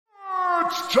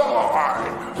It's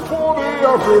time for the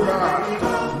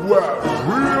Everyman, where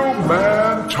real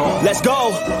man talk. Let's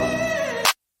go.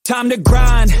 Time to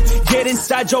grind, get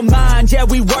inside your mind. Yeah,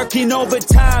 we working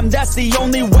overtime. That's the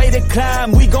only way to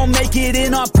climb. We gon' make it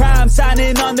in our prime.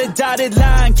 Signing on the dotted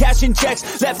line, cashing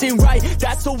checks left and right.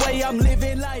 That's the way I'm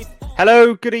living life.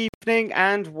 Hello, good evening,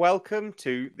 and welcome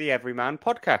to the Everyman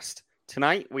podcast.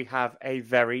 Tonight we have a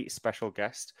very special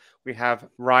guest. We have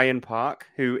Ryan Parke,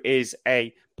 who is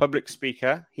a public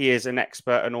speaker. He is an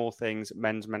expert on all things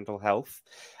men's mental health,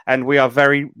 and we are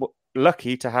very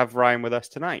lucky to have Ryan with us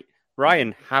tonight.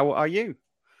 Ryan, how are you?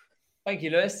 Thank you,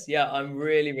 Lewis. Yeah, I'm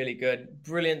really, really good.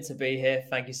 Brilliant to be here.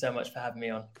 Thank you so much for having me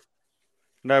on.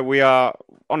 No, we are,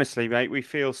 honestly, mate, we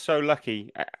feel so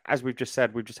lucky. As we've just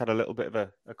said, we've just had a little bit of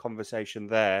a conversation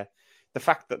there. The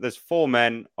fact that there's four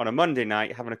men on a Monday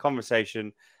night having a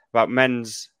conversation about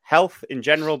men's health in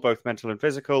general, both mental and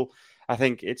physical, I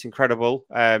think it's incredible.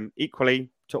 Equally,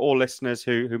 to all listeners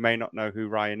who may not know who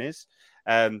Ryan is,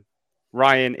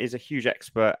 Ryan is a huge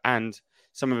expert, and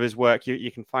some of his work,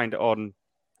 you can find it on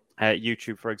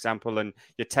YouTube, for example, and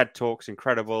your TED Talk's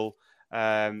incredible.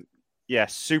 Yeah,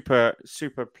 super,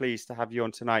 super pleased to have you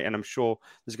on tonight. And I'm sure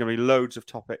there's going to be loads of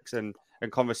topics and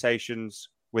conversations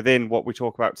within what we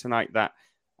talk about tonight that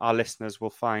our listeners will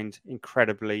find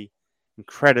incredibly,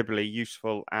 incredibly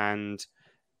useful, and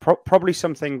probably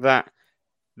something that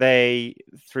they,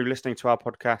 through listening to our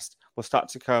podcast, will start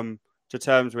to come to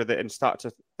terms with it and start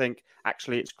to think,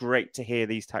 actually, it's great to hear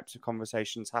these types of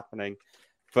conversations happening.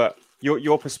 But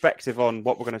your perspective on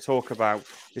what we're going to talk about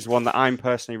is one that I'm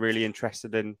personally really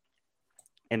interested in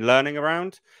learning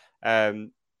around.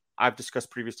 I've discussed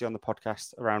previously on the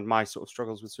podcast around my sort of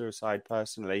struggles with suicide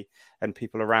personally and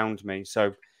people around me.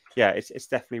 So yeah, it's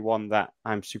definitely one that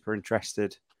I'm super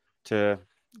interested to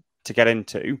get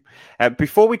into.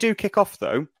 Before we do kick off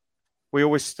though, we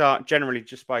always start generally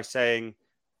just by saying,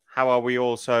 how are we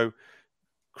all? So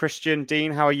Christian,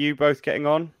 Dean, how are you both getting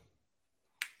on?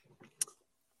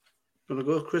 You want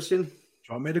to go, Christian? Do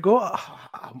you want me to go?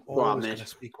 I'm always going to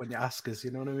speak when you ask us, you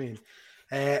know what I mean?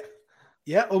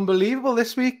 Yeah, unbelievable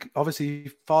this week.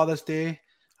 Obviously, Father's Day.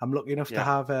 I'm lucky enough to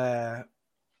have,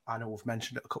 I know we've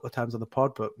mentioned it a couple of times on the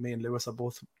pod, but me and Lewis are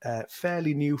both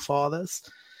fairly new fathers.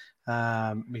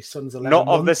 My son's 11 Not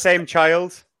months. of the same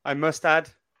child, I must add.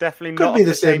 Definitely Could not be of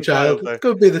the same child.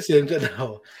 Could be the same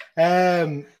child.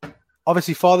 No.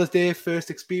 Obviously, Father's Day, first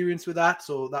experience with that,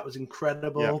 so that was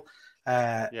incredible.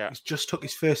 He's just took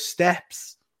his first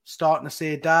steps, starting to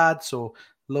say dad, so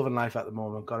loving life at the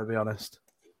moment, got to be honest.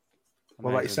 Amazing.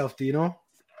 What about yourself, Dino?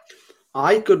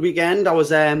 Good weekend. I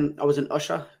was an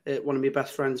usher at one of my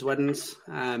best friend's weddings.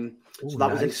 So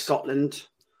that was in Scotland.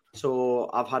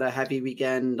 So I've had a heavy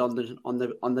weekend on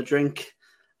the drink.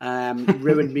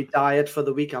 Ruined my diet for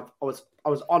the week. I was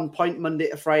on point Monday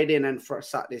to Friday, and then for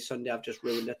Saturday, Sunday, I've just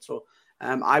ruined it. So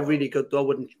I really could though.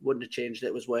 Wouldn't have changed it.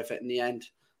 It was worth it in the end.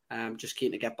 Just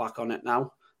keen to get back on it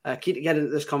now. Keen to get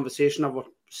into this conversation. I've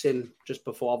seen just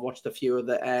before. I've watched a few of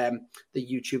the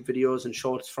YouTube videos and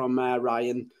shorts from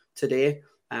Ryan today,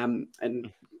 and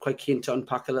quite keen to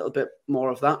unpack a little bit more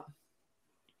of that.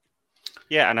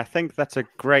 Yeah, and I think that's a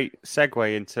great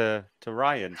segue into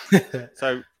Ryan.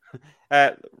 So,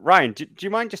 Ryan, do you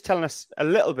mind just telling us a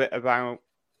little bit about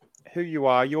who you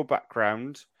are, your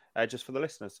background, just for the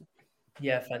listeners?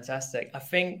 Yeah, fantastic. I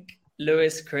think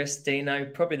Lewis, Chris, Dino,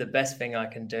 probably the best thing I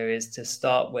can do is to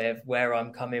start with where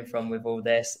I'm coming from with all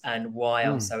this and why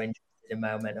I'm so interested in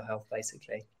male mental health,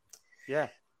 basically. Yeah.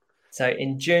 So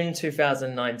in June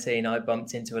 2019, I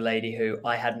bumped into a lady who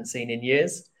I hadn't seen in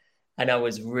years, and I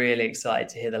was really excited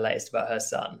to hear the latest about her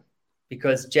son,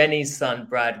 because Jenny's son,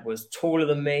 Brad, was taller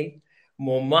than me,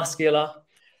 more muscular.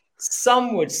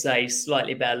 Some would say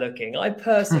slightly better looking. I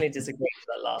personally disagree with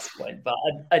that last point, but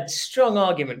a strong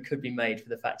argument could be made for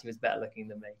the fact he was better looking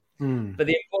than me. But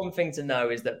the important thing to know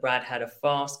is that Brad had a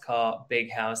fast car,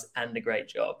 big house, and a great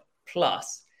job.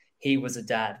 Plus, he was a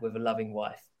dad with a loving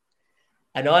wife.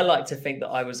 And I like to think that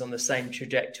I was on the same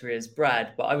trajectory as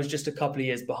Brad, but I was just a couple of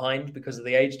years behind because of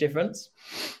the age difference.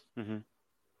 Mm-hmm.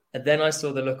 And then I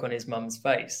saw the look on his mum's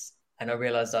face, and I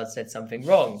realized I'd said something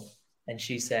wrong. And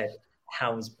she said,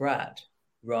 "How's Brad?"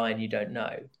 "Ryan, you don't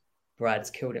know.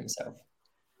 Brad's killed himself."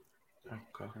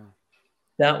 Okay.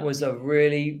 That was a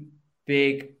really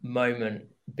big moment,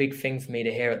 big thing for me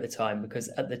to hear at the time, because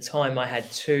at the time I had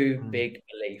two big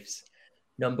beliefs.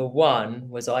 Number one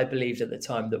was I believed at the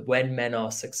time that when men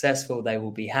are successful, they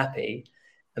will be happy.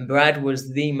 And Brad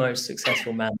was the most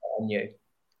successful man that I knew.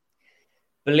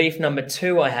 Belief number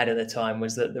 2 I had at the time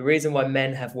was that the reason why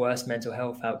men have worse mental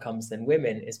health outcomes than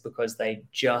women is because they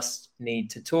just need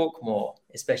to talk more,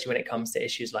 especially when it comes to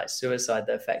issues like suicide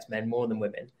that affect men more than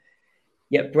women.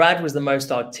 Yet Brad was the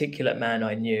most articulate man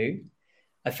I knew.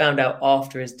 I found out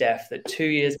after his death that 2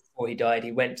 years before he died,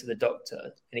 he went to the doctor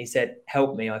and he said,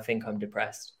 "Help me, I think I'm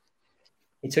depressed."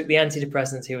 He took the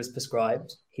antidepressants he was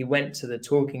prescribed. He went to the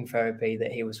talking therapy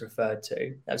that he was referred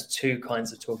to. That was 2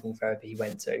 kinds of talking therapy he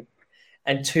went to.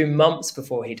 And 2 months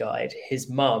before he died, his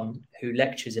mum, who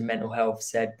lectures in mental health,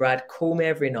 said, "Brad, call me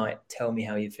every night. Tell me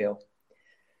how you feel."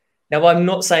 Now, I'm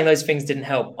not saying those things didn't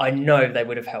help. I know they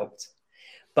would have helped.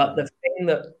 But the thing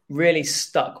that really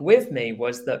stuck with me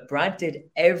was that Brad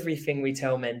did everything we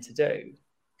tell men to do,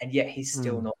 and yet he's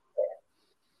still not there.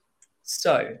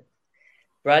 So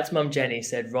Brad's mum, Jenny,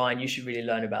 said, "Ryan, you should really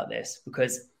learn about this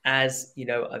because as you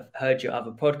know, I've heard your other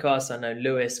podcasts. I know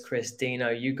Lewis, Chris, Dino,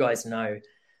 you guys know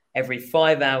every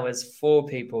 5 hours, 4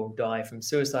 people die from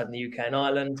suicide in the UK and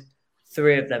Ireland.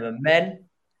 3 of them are men."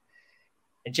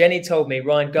 And Jenny told me,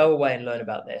 "Ryan, go away and learn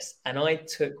about this." And I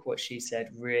took what she said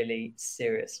really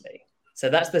seriously. So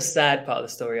that's the sad part of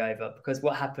the story over, because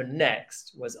what happened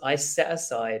next was I set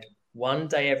aside 1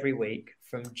 day every week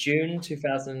from June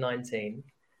 2019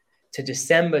 to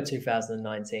December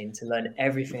 2019 to learn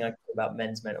everything I could about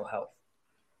men's mental health.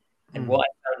 And what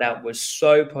I found out was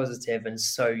so positive and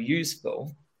so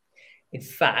useful. In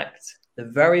fact, the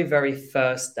very, very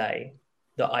first day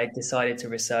that I decided to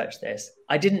research this,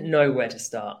 I didn't know where to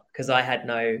start because I had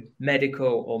no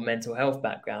medical or mental health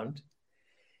background.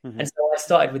 And so I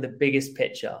started with the biggest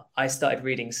picture. I started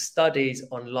reading studies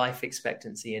on life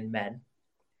expectancy in men.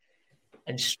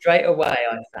 And straight away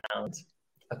I found,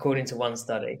 according to one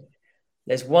study,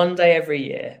 there's 1 day every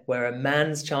year where a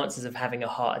man's chances of having a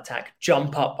heart attack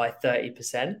jump up by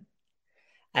 30%.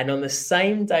 And on the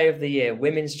same day of the year,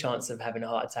 women's chances of having a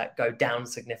heart attack go down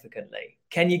significantly.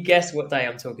 Can you guess what day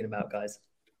I'm talking about, guys?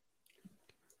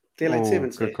 Daylight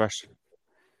savings day. Good question.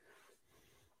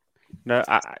 No,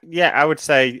 I would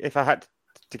say if I had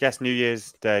to guess, New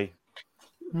Year's Day.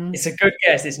 It's a good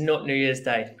guess. It's not New Year's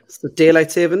Day. It's the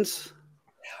daylight savings.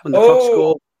 When the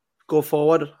clocks go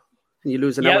forward and you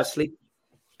lose an hour's sleep.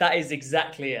 That is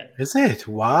exactly it. Is it?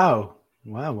 Wow.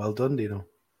 Well done, Dino.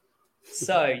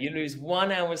 So you lose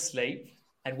 1 hour's sleep,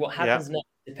 and what happens next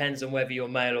depends on whether you're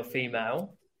male or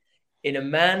female. In a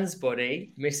man's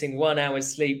body, missing 1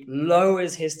 hour's sleep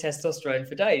lowers his testosterone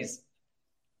for days.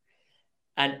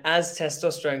 And as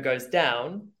testosterone goes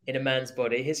down in a man's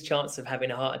body, his chance of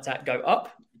having a heart attack go up.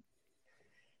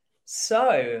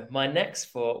 So my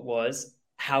next thought was,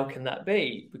 how can that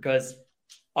be? Because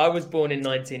I was born in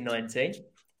 1990.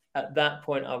 At that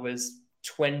point, I was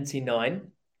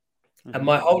 29. And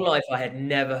my whole life, I had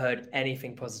never heard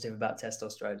anything positive about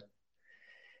testosterone.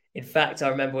 In fact, I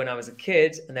remember when I was a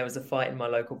kid and there was a fight in my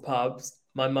local pubs,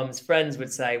 my mum's friends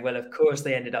would say, well, of course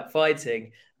they ended up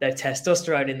fighting. Their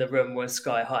testosterone in the room was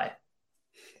sky high.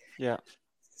 Yeah.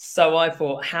 So I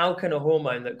thought, how can a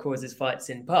hormone that causes fights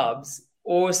in pubs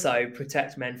also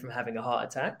protect men from having a heart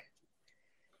attack?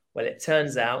 Well, it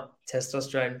turns out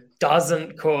testosterone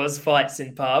doesn't cause fights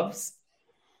in pubs.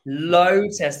 Low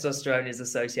testosterone is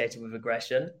associated with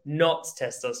aggression, not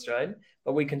testosterone,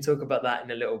 but we can talk about that in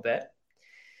a little bit.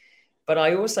 But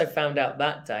I also found out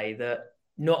that day that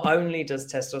not only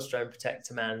does testosterone protect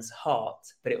a man's heart,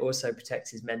 but it also protects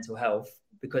his mental health,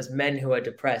 because men who are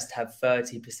depressed have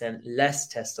 30%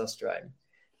 less testosterone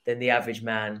than the average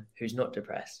man who's not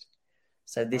depressed.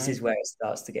 So this is where it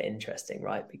starts to get interesting,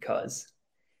 right? Because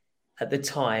at the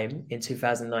time in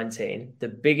 2019, the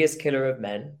biggest killer of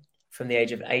men from the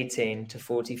age of 18 to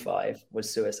 45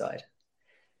 was suicide.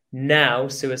 Now,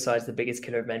 suicide is the biggest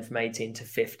killer of men from 18 to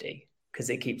 50 because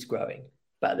it keeps growing.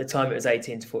 But at the time, it was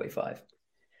 18 to 45.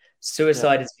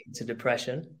 Suicide is linked to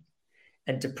depression,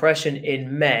 and depression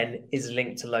in men is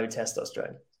linked to low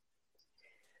testosterone.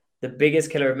 The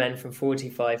biggest killer of men from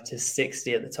 45 to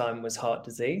 60 at the time was heart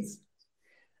disease.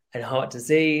 And heart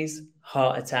disease,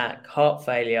 heart attack, heart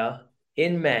failure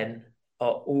in men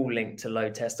are all linked to low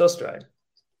testosterone.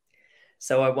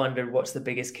 So I wondered, what's the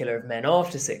biggest killer of men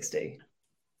after 60?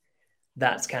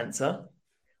 That's cancer.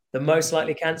 The most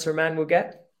likely cancer a man will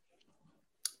get?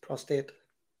 Prostate.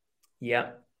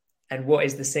 Yeah. And what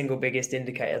is the single biggest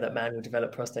indicator that man will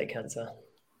develop prostate cancer?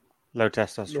 Low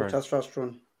testosterone. Low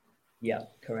testosterone. Yeah,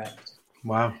 correct.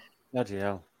 Wow. Bloody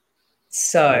hell.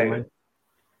 So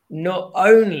not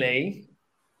only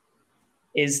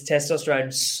is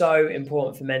testosterone so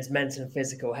important for men's mental and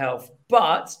physical health,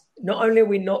 but not only are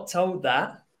we not told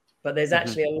that, but there's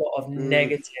actually a lot of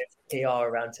negative PR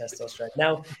around testosterone.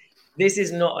 Now, this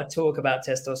is not a talk about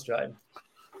testosterone.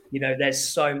 there's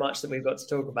so much that we've got to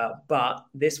talk about. But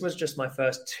this was just my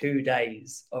first 2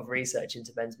 days of research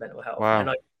into men's mental health. Wow. And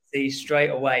I see straight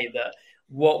away that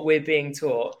what we're being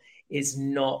taught is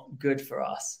not good for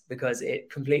us because it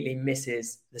completely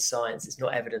misses the science. It's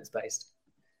not evidence-based.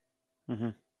 Mm-hmm.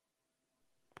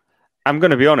 I'm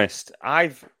going to be honest.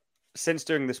 I've, since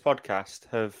doing this podcast,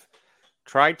 have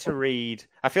tried to read.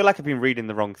 I feel like I've been reading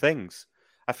the wrong things.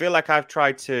 I feel like I've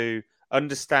tried to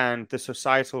understand the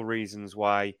societal reasons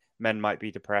why men might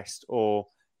be depressed or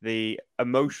the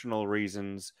emotional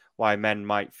reasons why men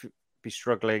might be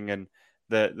struggling and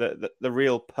the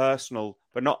real personal,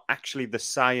 but not actually the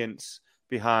science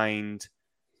behind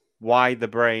why the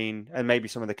brain and maybe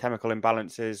some of the chemical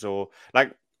imbalances or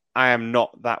like, I am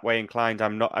not that way inclined.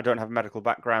 I don't have a medical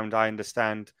background. I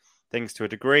understand things to a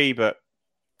degree, but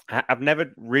I've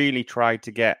never really tried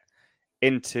to get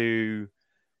into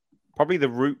probably the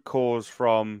root cause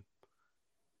from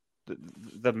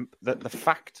the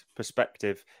fact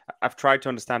perspective. I've tried to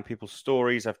understand people's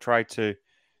stories. I've tried to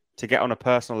get on a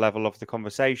personal level of the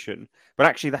conversation, but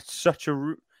actually that's such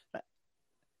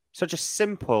a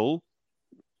simple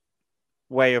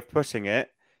way of putting it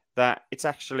that it's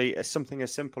actually something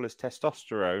as simple as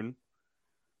testosterone.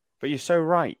 But you're so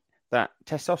right that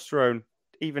testosterone,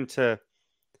 even to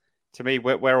me,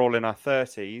 we're all in our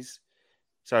 30s.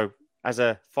 So as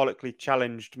a follically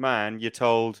challenged man, you're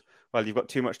told, well, you've got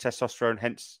too much testosterone,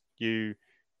 hence you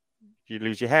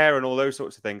lose your hair and all those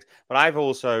sorts of things. But I've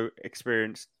also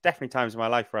experienced definitely times in my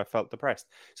life where I felt depressed.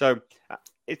 So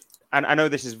and I know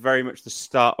this is very much the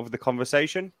start of the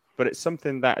conversation, but it's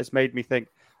something that has made me think,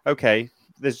 okay,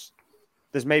 there's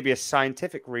maybe a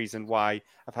scientific reason why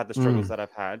I've had the struggles that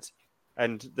I've had.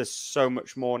 And there's so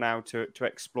much more now to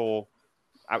explore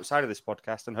outside of this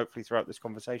podcast and hopefully throughout this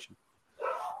conversation.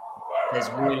 There's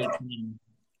really,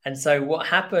 and so what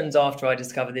happened after I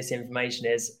discovered this information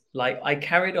is like I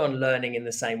carried on learning in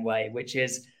the same way, which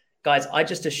is, guys, I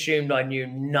just assumed I knew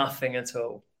nothing at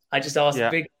all. I just asked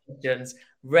big questions,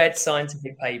 read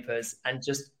scientific papers, and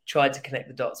just tried to connect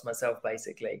the dots myself,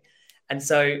 basically. And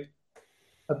so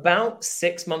about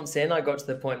 6 months in, I got to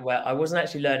the point where I wasn't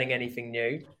actually learning anything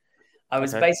new. I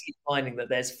was basically finding that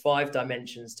there's 5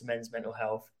 dimensions to men's mental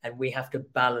health, and we have to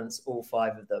balance all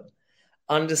 5 of them.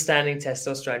 Understanding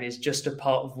testosterone is just a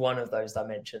part of one of those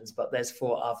dimensions, but there's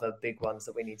 4 other big ones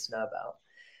that we need to know about.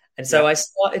 And so I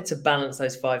started to balance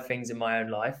those 5 things in my own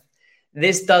life.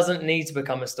 This doesn't need to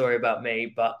become a story about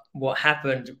me, but what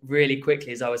happened really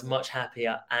quickly is I was much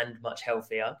happier and much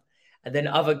healthier. And then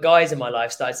other guys in my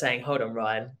life started saying, hold on,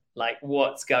 Ryan, like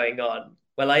what's going on?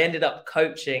 Well, I ended up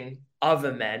coaching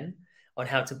other men on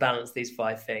how to balance these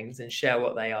 5 things and share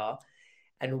what they are.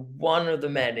 And one of the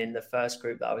men in the first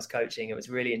group that I was coaching, it was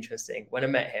really interesting. When I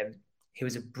met him, he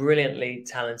was a brilliantly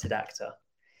talented actor.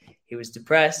 He was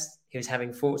depressed. He was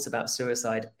having thoughts about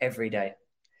suicide every day.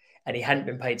 And he hadn't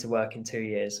been paid to work in 2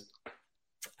 years.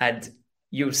 And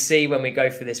you'll see when we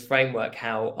go through this framework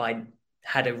how I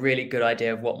had a really good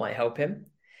idea of what might help him.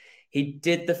 He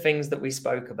did the things that we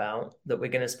spoke about, that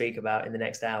we're going to speak about in the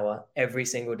next hour, every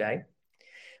single day.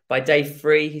 By day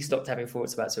 3, he stopped having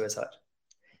thoughts about suicide.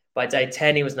 By day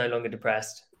 10, he was no longer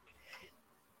depressed.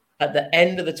 At the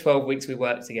end of the 12 weeks we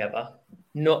worked together,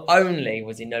 not only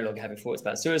was he no longer having thoughts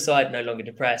about suicide, no longer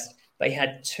depressed, but he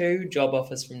had 2 job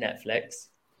offers from Netflix,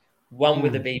 one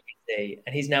with the BBC,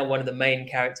 and he's now one of the main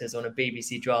characters on a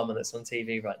BBC drama that's on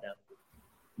TV right now.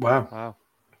 Wow.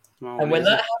 And when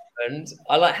that happened,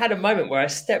 I had a moment where I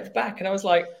stepped back and I was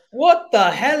like, what the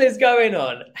hell is going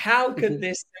on? How could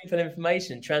this simple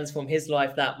information transform his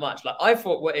life that much? Like, I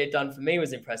thought what it had done for me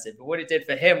was impressive, but what it did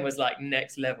for him was like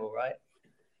next level, right?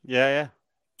 Yeah.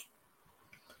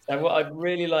 So what I'd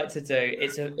really like to do,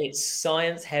 it's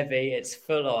science heavy, it's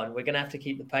full on. We're going to have to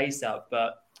keep the pace up,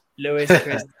 but Lewis,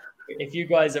 Chris, if you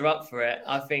guys are up for it,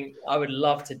 I think I would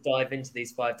love to dive into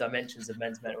these 5 dimensions of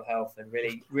men's mental health and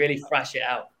really, really thrash it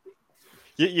out.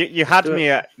 You had me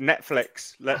at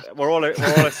Netflix. We're all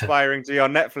aspiring to be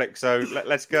on Netflix, so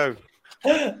let's go.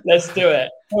 Let's do it.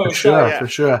 For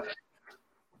sure.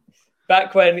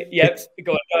 Back when,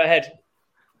 go ahead.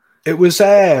 It was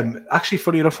actually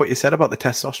funny enough what you said about the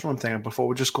testosterone thing. And before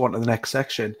we just go on to the next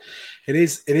section, it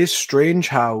is strange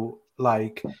how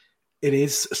like it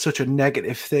is such a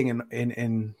negative thing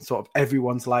in sort of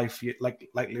everyone's life. Like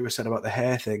Lewis said about the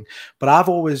hair thing, but I've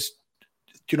always.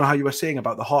 You know how you were saying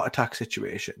about the heart attack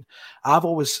situation? I've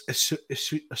always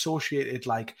associated,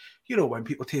 like, you know, when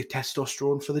people take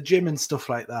testosterone for the gym and stuff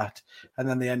like that, and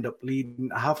then they end up leading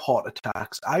to have heart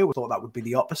attacks. I always thought that would be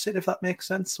the opposite, if that makes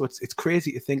sense. So it's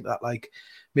crazy to think that, like,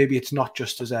 maybe it's not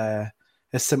just as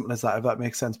simple as that, if that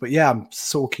makes sense. But yeah, I'm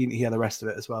so keen to hear the rest of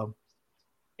it as well.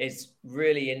 it's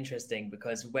really interesting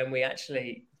because when we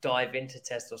actually dive into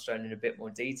testosterone in a bit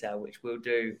more detail, which we'll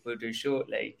do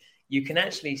shortly, you can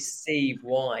actually see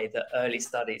why the early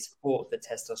studies thought that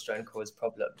testosterone caused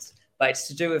problems. But it's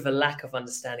to do with a lack of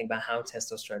understanding about how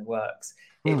testosterone works.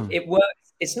 It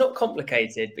works. It's not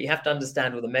complicated, but you have to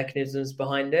understand all the mechanisms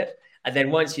behind it. And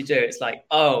then once you do, it's like,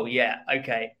 oh, yeah,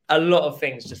 okay. A lot of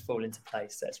things just fall into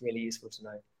place. That's really useful to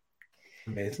know.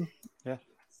 Amazing. Yeah.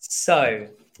 So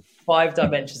 5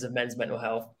 dimensions of men's mental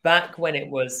health. Back when it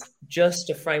was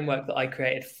just a framework that I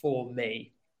created for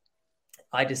me,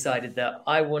 I decided that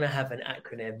I want to have an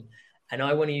acronym, and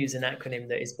I want to use an acronym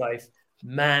that is both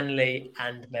manly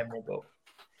and memorable.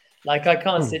 Like, I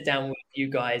can't sit down with you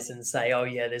guys and say, oh,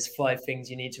 yeah, there's 5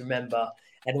 things you need to remember,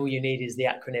 and all you need is the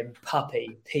acronym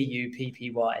PUPPY,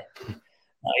 P-U-P-P-Y.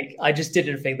 Like, I just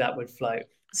didn't think that would float.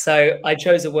 So I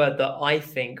chose a word that I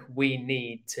think we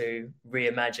need to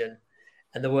reimagine,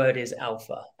 and the word is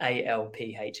alpha,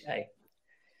 A-L-P-H-A.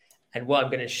 And what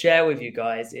I'm going to share with you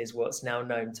guys is what's now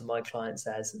known to my clients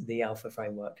as the alpha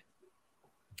framework.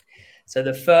 So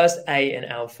the first A in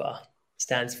alpha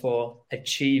stands for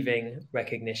achieving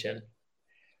recognition.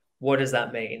 What does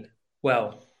that mean?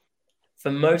 Well,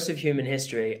 for most of human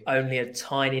history, only a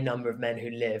tiny number of men who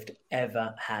lived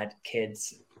ever had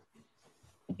kids.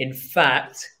 In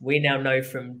fact, we now know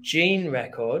from gene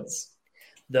records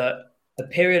that a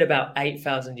period about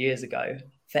 8,000 years ago,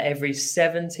 for every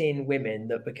 17 women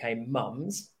that became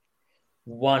mums,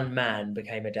 1 man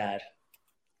became a dad.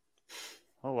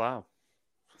 Oh, wow.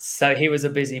 So he was a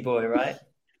busy boy, right?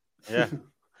 Yeah.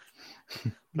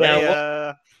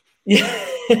 Now,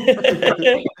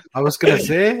 I was going to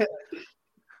say,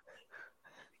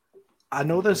 I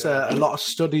know there's a lot of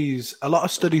studies. A lot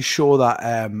of studies show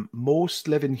that most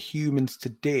living humans to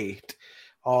date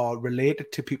are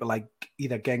related to people like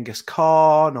either Genghis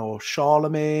Khan or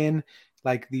Charlemagne,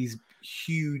 like these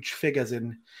huge figures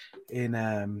in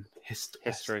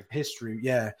history.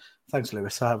 Yeah, thanks,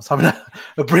 Lewis. I was having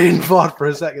a brain fart for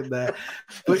a second there,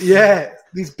 but yeah,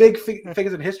 these big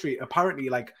figures in history. Apparently,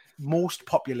 like most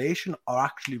population are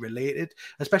actually related,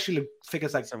 especially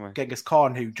figures like Genghis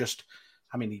Khan, who just.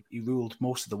 I mean, he ruled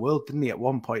most of the world, didn't he, at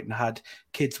one point, and had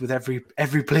kids with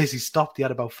every place he stopped. He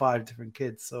had about 5 different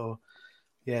kids. So,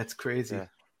 yeah, it's crazy. Yeah.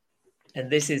 And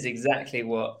this is exactly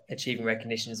what achieving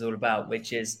recognition is all about,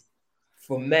 which is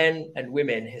for men and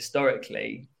women,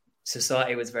 historically,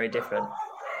 society was very different.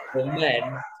 For men,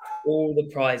 all the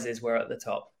prizes were at the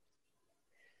top.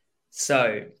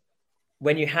 So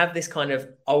when you have this kind of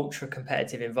ultra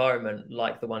competitive environment,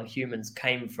 like the one humans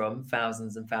came from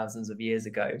thousands and thousands of years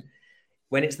ago,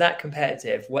 when it's that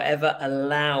competitive, whatever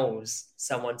allows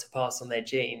someone to pass on their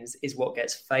genes is what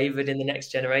gets favored in the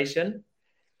next generation.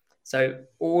 So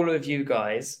all of you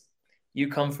guys, you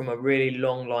come from a really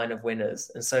long line of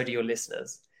winners, and so do your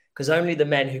listeners, because only the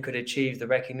men who could achieve the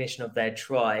recognition of their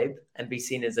tribe and be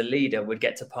seen as a leader would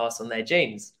get to pass on their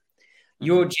genes.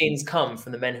 Your genes come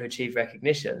from the men who achieve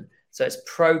recognition, so it's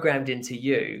programmed into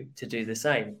you to do the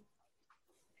same.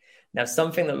 Now,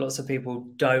 something that lots of people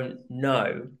don't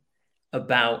know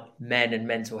about men and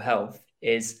mental health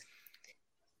is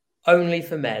only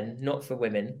for men, not for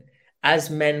women. As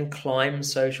men climb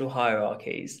social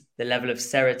hierarchies, the level of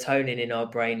serotonin in our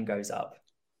brain goes up.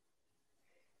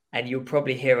 And you'll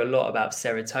probably hear a lot about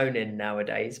serotonin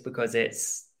nowadays because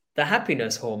it's the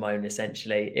happiness hormone,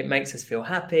 essentially. It makes us feel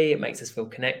happy. It makes us feel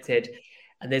connected.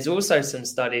 And there's also some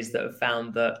studies that have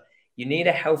found that you need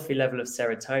a healthy level of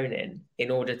serotonin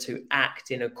in order to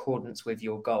act in accordance with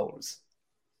your goals.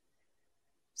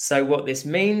 So what this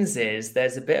means is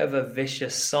there's a bit of a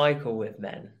vicious cycle with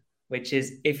men, which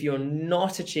is if you're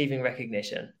not achieving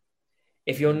recognition,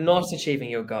 if you're not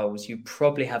achieving your goals, you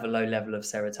probably have a low level of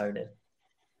serotonin.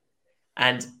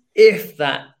 And if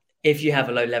you have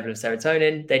a low level of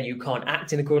serotonin, then you can't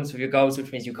act in accordance with your goals,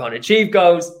 which means you can't achieve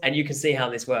goals. And you can see how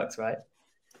this works, right?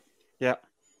 Yeah.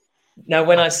 Now,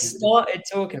 when I started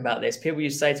talking about this, people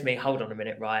used to say to me, hold on a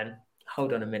minute, Ryan,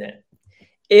 hold on a minute.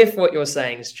 If what you're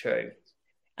saying is true,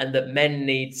 and that men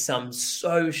need some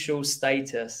social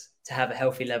status to have a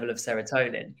healthy level of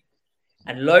serotonin.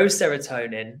 And low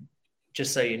serotonin,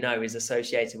 just so you know, is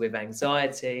associated with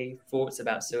anxiety, thoughts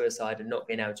about suicide, and not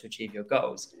being able to achieve your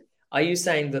goals. Are you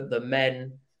saying that the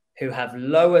men who have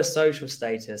lower social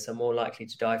status are more likely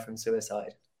to die from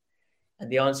suicide? And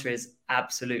the answer is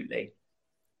absolutely.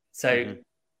 So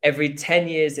every 10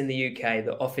 years in the UK,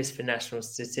 the Office for National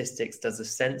Statistics does a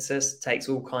census, takes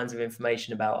all kinds of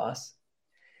information about us.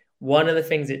 One of the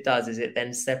things it does is it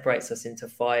then separates us into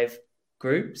 5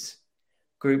 groups.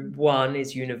 Group 1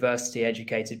 is university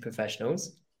educated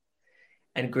professionals.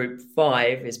 And group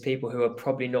 5 is people who are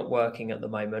probably not working at the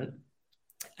moment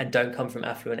and don't come from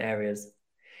affluent areas.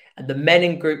 And the men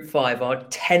in group 5 are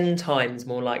 10 times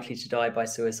more likely to die by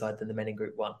suicide than the men in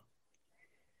group 1.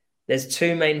 There's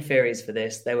 2 main theories for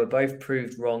this. They were both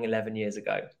proved wrong 11 years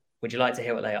ago. Would you like to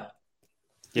hear what they are?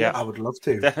 Yeah, I would love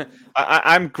to.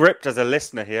 I'm gripped as a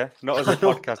listener here, not as a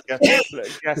podcast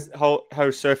guest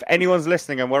host. So if anyone's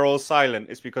listening and we're all silent,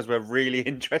 it's because we're really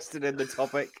interested in the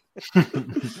topic.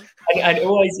 and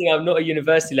always, I'm not a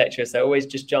university lecturer, so always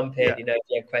just jump in, if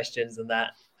you have questions and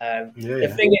that.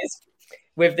 The thing is,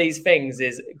 with these things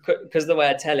is because the way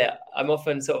I tell it, I'm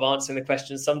often sort of answering the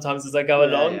questions sometimes as I go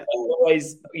along. Yeah.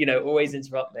 Always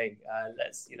interrupt me.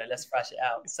 Let's thrash it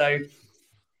out.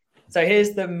 So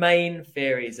here's the main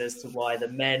theories as to why the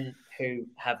men who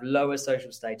have lower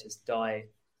social status die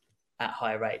at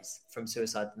higher rates from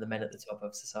suicide than the men at the top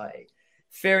of society.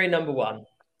 Theory number 1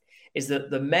 is that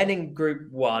the men in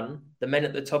group 1, the men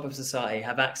at the top of society,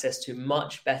 have access to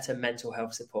much better mental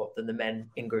health support than the men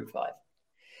in group 5.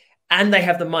 And they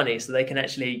have the money, so they can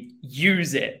actually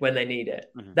use it when they need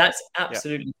it. Mm-hmm. That's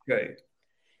absolutely true.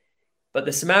 But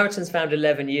the Samaritans found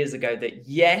 11 years ago that,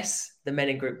 yes, the men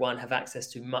in group 1 have access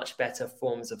to much better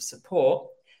forms of support,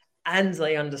 and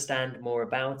they understand more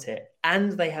about it,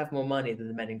 and they have more money than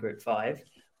the men in group 5,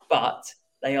 but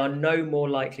they are no more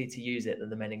likely to use it than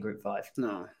the men in group 5.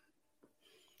 No.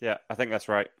 Yeah, I think that's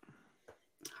right.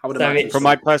 From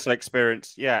my personal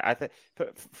experience, I think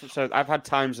so. I've had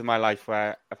times in my life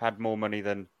where I've had more money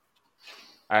than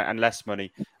and less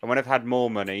money, and when I've had more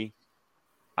money,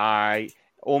 I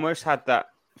almost had that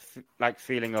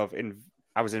feeling of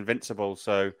I was invincible.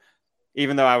 So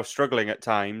even though I was struggling at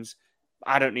times,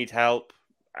 I don't need help.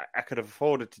 I could have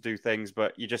afforded to do things,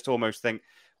 but you just almost think,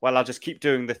 well, I'll just keep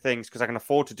doing the things because I can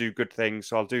afford to do good things.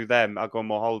 So I'll do them. I'll go on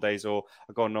more holidays or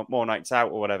I'll go on more nights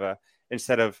out or whatever,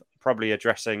 instead of probably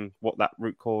addressing what that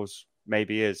root cause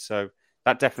maybe is. So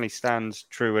that definitely stands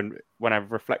true. And when I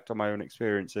reflect on my own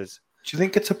experiences. Do you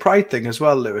think it's a pride thing as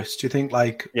well, Lewis? Do you think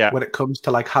when it comes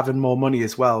to having more money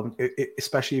as well,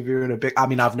 especially if you're in a big, I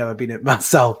mean, I've never been it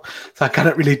myself, so I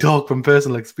can't really talk from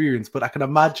personal experience, but I can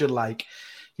imagine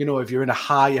if you're in a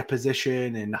higher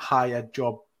position in higher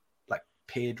job,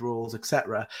 paid roles,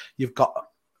 etc., you've got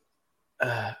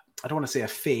I don't want to say a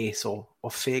face or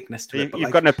fakeness to it, but you've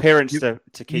got an appearance to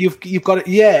keep. You've got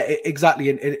it,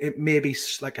 exactly, and it may be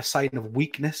like a sign of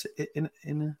weakness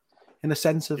in a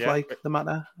sense of the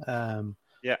matter.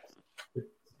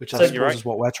 Which I suppose is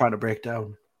what we're trying to break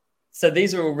down. So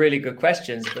these are all really good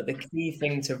questions, but the key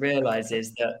thing to realize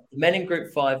is that men in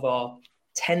group 5 are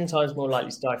 10 times more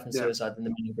likely to die from suicide than the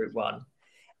men in group 1.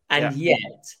 And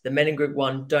yet the men in group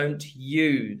 1 don't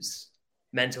use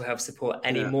mental health support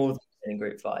any more than the men in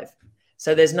group 5.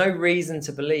 So there's no reason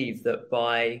to believe that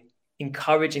by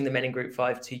encouraging the men in group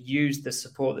 5 to use the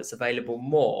support that's available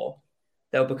more,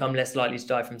 they'll become less likely to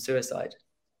die from suicide.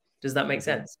 Does that make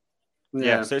sense?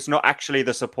 Yeah. So it's not actually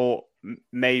the support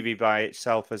maybe by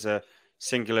itself as a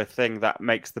singular thing that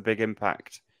makes the big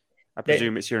impact. I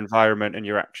presume it's your environment and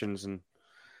your actions, and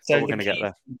so we're going to get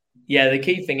there. Yeah, the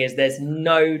key thing is there's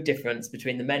no difference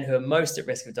between the men who are most at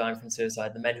risk of dying from suicide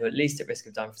and the men who are least at risk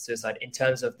of dying from suicide in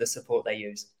terms of the support they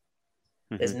use.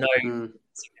 There's no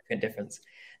significant difference.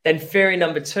 Then theory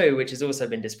number 2, which has also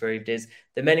been disproved, is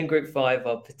the men in group 5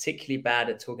 are particularly bad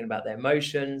at talking about their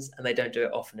emotions and they don't do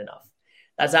it often enough.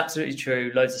 That's absolutely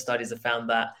true. Loads of studies have found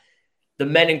that the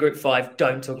men in group 5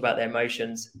 don't talk about their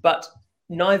emotions, but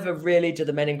neither really do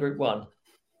the men in group 1.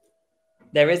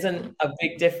 There isn't a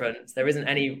big difference. There isn't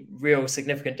any real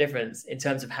significant difference in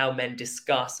terms of how men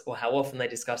discuss or how often they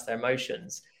discuss their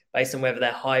emotions based on whether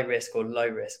they're high risk or low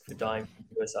risk for dying from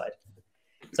suicide.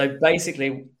 So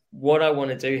basically, what I want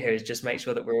to do here is just make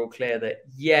sure that we're all clear that,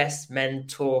 yes, men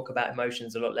talk about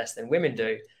emotions a lot less than women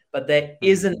do, but there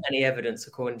isn't any evidence,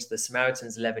 according to the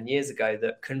Samaritans 11 years ago,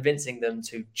 that convincing them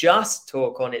to just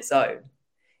talk on its own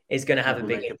is going to have a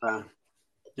big impact.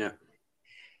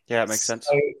 Yeah, it makes sense.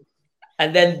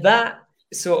 And then that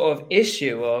sort of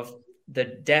issue of the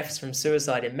deaths from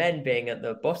suicide in men being at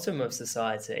the bottom of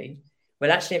society,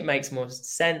 well, actually, it makes more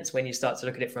sense when you start to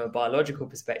look at it from a biological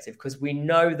perspective, because we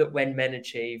know that when men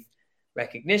achieve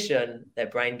recognition, their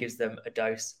brain gives them a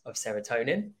dose of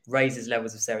serotonin, raises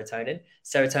levels of serotonin.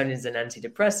 Serotonin is an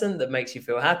antidepressant that makes you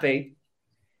feel happy.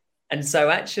 And so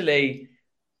actually,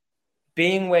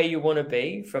 being where you want to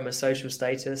be from a social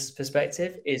status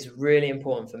perspective is really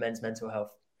important for men's mental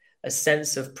health. A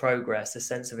sense of progress, a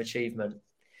sense of achievement.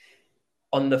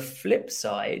 On the flip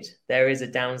side, there is a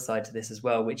downside to this as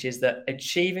well, which is that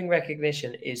achieving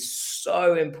recognition is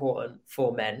so important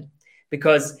for men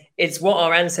because it's what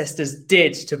our ancestors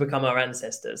did to become our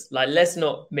ancestors. Like, let's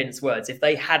not mince words. If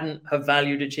they hadn't have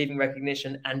valued achieving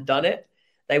recognition and done it,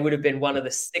 they would have been one of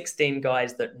the 16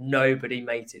 guys that nobody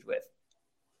mated with.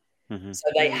 Mm-hmm. So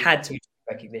they had to achieve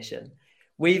recognition.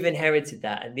 We've inherited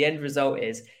that. And the end result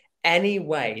is any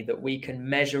way that we can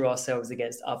measure ourselves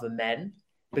against other men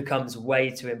becomes way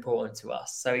too important to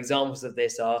us. So examples of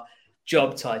this are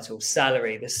job title,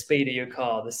 salary, the speed of your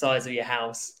car, the size of your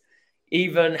house,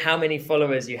 even how many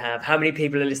followers you have, how many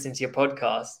people are listening to your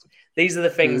podcast. These are the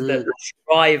things that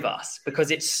drive us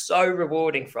because it's so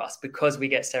rewarding for us because we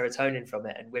get serotonin from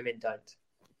it and women don't.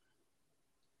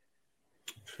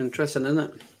 Interesting, isn't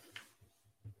it?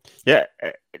 Yeah,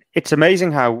 it's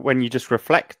amazing how when you just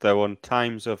reflect, though, on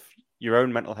times of your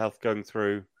own mental health going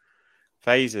through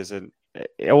phases, and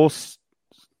it all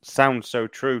sounds so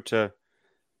true to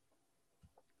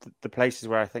the places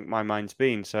where I think my mind's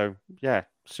been. So, yeah,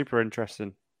 super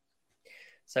interesting.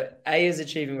 So A is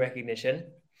achieving recognition,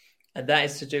 and that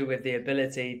is to do with the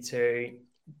ability to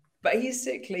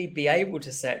basically be able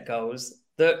to set goals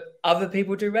that other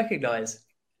people do recognize.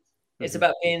 Mm-hmm. It's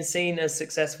about being seen as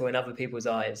successful in other people's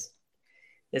eyes.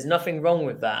 There's nothing wrong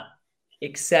with that,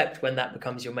 except when that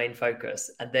becomes your main focus,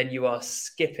 and then you are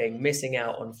missing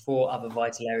out on 4 other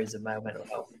vital areas of male mental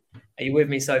health. Are you with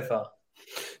me so far?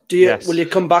 Yes. Will you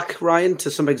come back, Ryan, to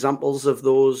some examples of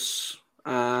those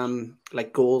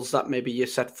like goals that maybe you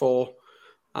set for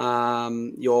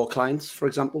your clients, for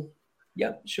example?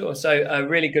 Yeah, sure. So a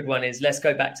really good one is, let's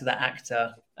go back to that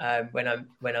actor when I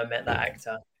met that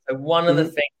actor. So one of the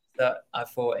things that I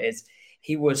thought is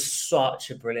he was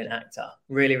such a brilliant actor,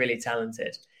 really, really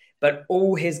talented. But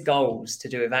all his goals to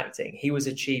do with acting, he was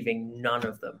achieving none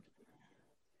of them.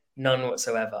 None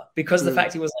whatsoever. Because of the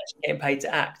fact he wasn't actually getting paid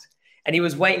to act. And he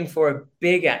was waiting for a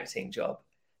big acting job.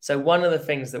 So one of the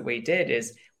things that we did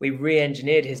is we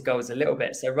re-engineered his goals a little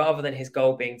bit. So rather than his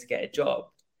goal being to get a job,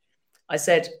 I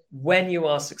said, when you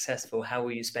are successful, how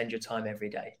will you spend your time every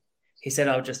day? He said,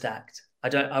 I'll just act.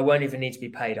 I won't even need to be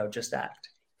paid. I'll just act.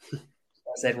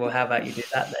 I said, well, how about you do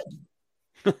that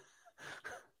then?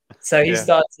 So he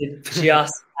started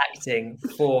just acting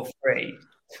for free.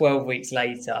 12 weeks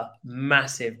later,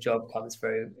 massive job comes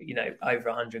through, over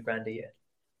 100 grand a year.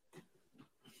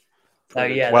 So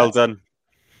yeah. Well done.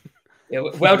 Yeah,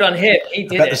 well done him. He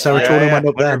did it. The serotonin went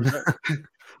up then.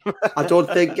 I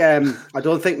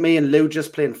don't think me and Lou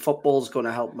just playing football is going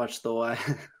to help much, though.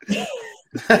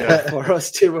 For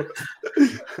us too.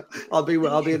 I'll be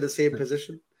in the same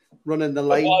position, running the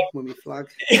line when we flag.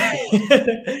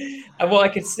 And what I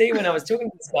could see when I was talking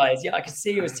to this guy is, I could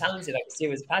see he was talented, I could see he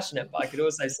was passionate, but I could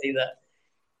also see that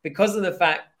because of the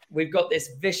fact we've got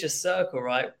this vicious circle,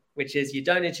 right, which is you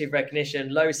don't achieve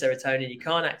recognition, low serotonin, you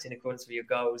can't act in accordance with your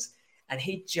goals, and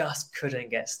he just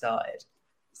couldn't get started.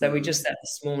 So we just set the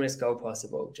smallest goal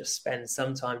possible, just spend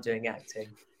some time doing acting,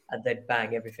 and then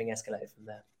bang, everything escalated from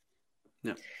there.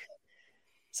 Yeah.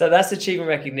 So that's achieving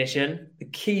recognition. The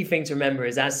key thing to remember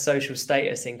is as social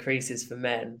status increases for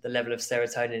men, the level of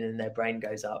serotonin in their brain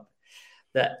goes up.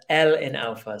 The L in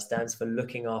alpha stands for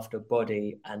looking after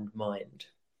body and mind.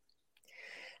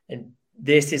 And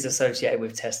this is associated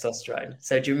with testosterone.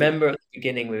 So do you remember at the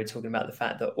beginning we were talking about the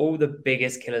fact that all the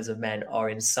biggest killers of men are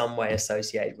in some way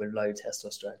associated with low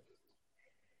testosterone?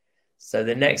 So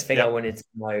the next thing I wanted to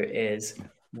know is,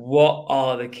 what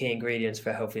are the key ingredients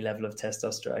for a healthy level of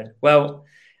testosterone? Well,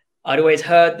 I'd always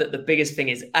heard that the biggest thing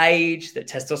is age, that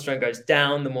testosterone goes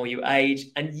down the more you age.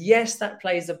 And yes, that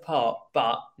plays a part,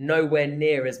 but nowhere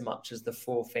near as much as the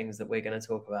 4 things that we're going to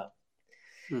talk about.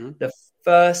 Mm-hmm. The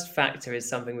first factor is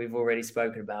something we've already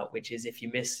spoken about, which is if you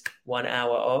miss 1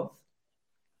 hour of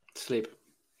sleep.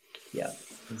 Yeah,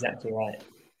 exactly right.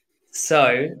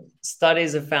 So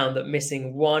studies have found that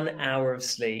missing 1 hour of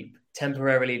sleep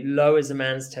temporarily lowers a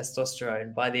man's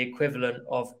testosterone by the equivalent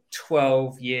of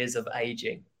 12 years of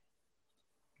aging.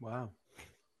 Wow.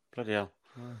 Bloody hell.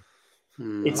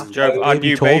 Wow. It's Joe, our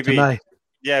new baby. Tonight.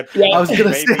 Yeah. I was going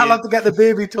to say, I'll have to get the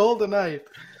baby told tonight.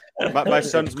 My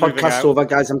son's moving podcast out. Over,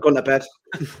 guys. I'm going to bed.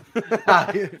 See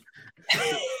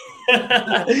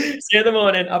you in the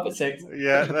morning, up at 6.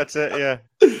 Yeah, that's it. Yeah.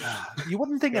 You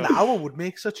wouldn't think an hour would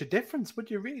make such a difference,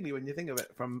 would you? Really, when you think of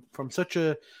it, from such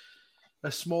a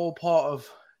small part of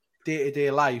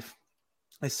day-to-day life,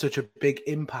 it's such a big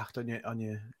impact on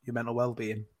your mental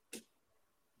well-being.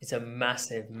 It's a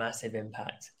massive, massive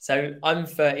impact. So I'm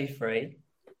 33.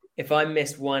 If I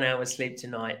missed 1 hour sleep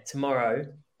tonight, tomorrow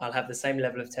I'll have the same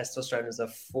level of testosterone as a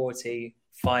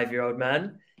 45-year-old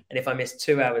man. And if I miss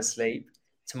 2 hours sleep,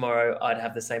 tomorrow I'd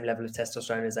have the same level of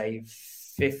testosterone as a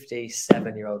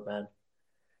 57-year-old man.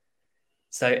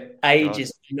 So age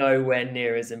is nowhere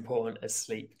near as important as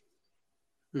sleep.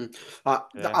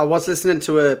 I was listening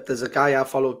to there's a guy I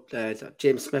follow,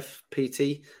 James Smith,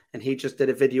 PT, and he just did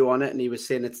a video on it, and he was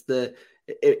saying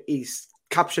his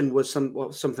caption was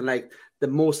something like the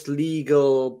most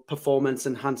legal performance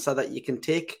enhancer that you can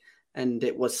take, and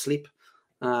it was sleep.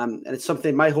 And it's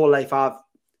something my whole life I've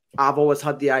always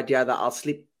had the idea that I'll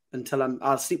sleep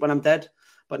I'll sleep when I'm dead.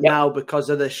 But now, because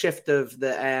of the shift of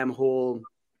the whole,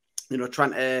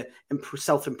 trying to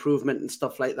self-improvement and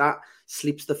stuff like that,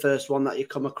 sleep's the first one that you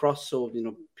come across. So,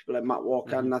 people like Matt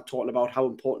Walker and that talking about how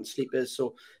important sleep is.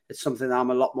 So it's something that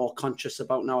I'm a lot more conscious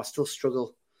about now. I still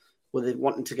struggle with it,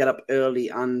 wanting to get up early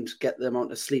and get the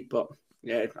amount of sleep. But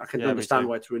yeah, I can understand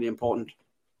why it's really important.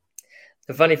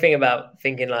 The funny thing about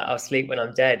thinking like I'll sleep when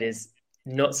I'm dead is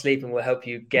not sleeping will help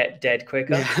you get dead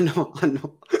quicker. Yeah, I know.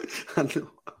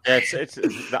 Yeah, it's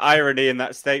the irony in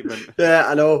that statement. Yeah,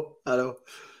 I know.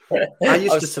 I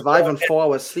used to survive on 4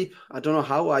 hours sleep. I don't know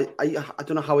how. I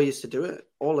don't know how I used to do it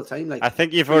all the time. Like, I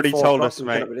think you've already told us,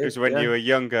 mate. It was when you were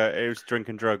younger. It was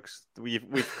drinking drugs.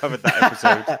 We've covered that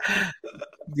episode.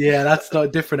 Yeah, that's not a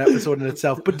different episode in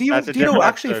itself. But do you know?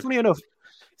 Actually, funny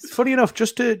enough,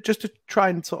 just to try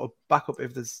and sort of back up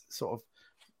if there's sort of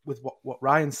with what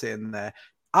Ryan's saying there.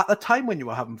 At the time when you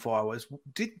were having 4 hours,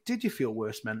 did you feel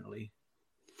worse mentally?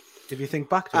 If you think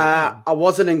back to it, I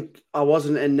wasn't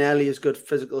in nearly as good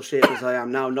physical shape as I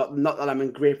am now. Not that I'm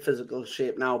in great physical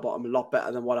shape now, but I'm a lot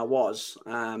better than what I was.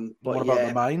 But what about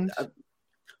the mind?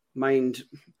 Mind,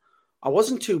 I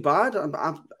wasn't too bad.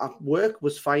 Work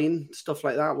was fine, stuff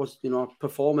like that was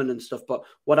performing and stuff. But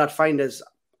what I'd find is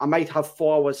I might have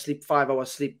 4 hours sleep, 5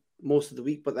 hours sleep most of the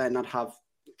week, but then I'd have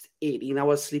 18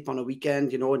 hours sleep on a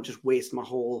weekend, and just waste my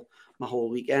whole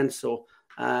weekend. So.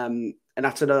 And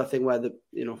that's another thing where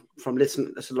from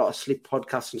listening to a lot of sleep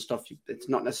podcasts and stuff, it's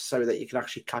not necessary that you can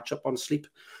actually catch up on sleep.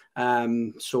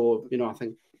 So, I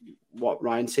think what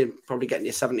Ryan's saying, probably getting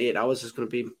your 7 to 8 hours is going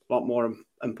to be a lot more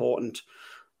important.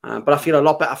 But I feel a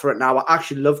lot better for it now. I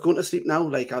actually love going to sleep now.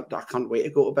 Like, I can't wait to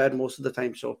go to bed most of the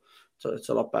time. So it's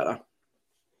a lot better.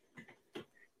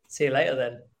 See you later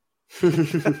then.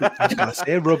 I was going to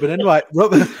say, rub it in, why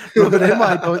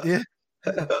don't you?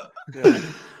 Yeah.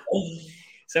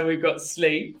 So we've got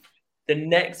sleep. The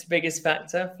next biggest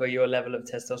factor for your level of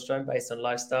testosterone based on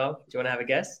lifestyle. Do you want to have a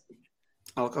guess?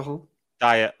 Alcohol.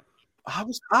 Diet. I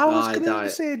was going to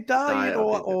say diet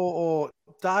or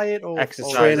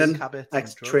exercise. Training.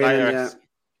 Training, yeah.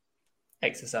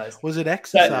 Exercise. Was it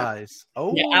exercise?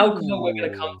 Alcohol we're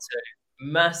going to come to.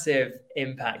 Massive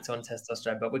impact on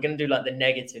testosterone, but we're going to do like the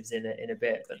negatives in a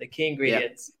bit. But the key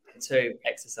ingredients to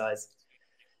exercise.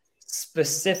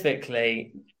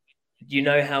 Specifically, you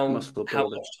know how much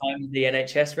time the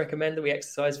NHS recommend that we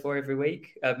exercise for every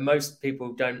week? Most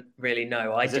people don't really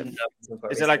know. I didn't know.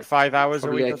 Is it like 5 hours a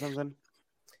week or something?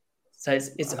 So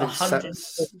it's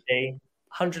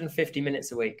 150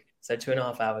 minutes a week. So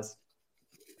 2.5 hours.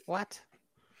 What?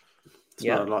 It's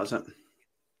not a lot, is it?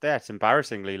 Yeah, it's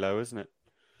embarrassingly low, isn't it?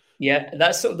 Yeah,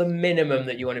 that's sort of the minimum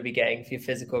that you want to be getting for your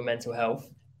physical and mental health.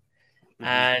 Mm-hmm.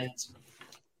 And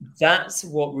that's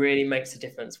what really makes a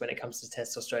difference when it comes to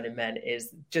testosterone in men,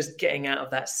 is just getting out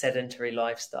of that sedentary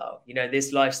lifestyle.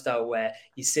 This lifestyle where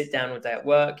you sit down all day at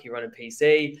work, you run a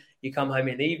PC, you come home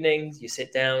in the evenings, you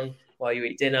sit down while you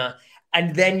eat dinner,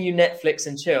 and then you Netflix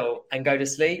and chill and go to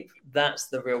sleep. That's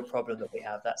the real problem that we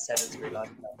have, that sedentary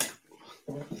lifestyle.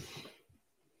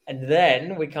 And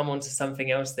then we come on to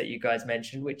something else that you guys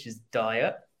mentioned, which is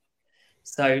diet.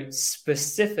 So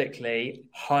specifically,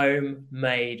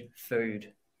 homemade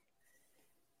food.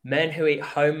 Men who eat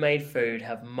homemade food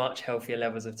have much healthier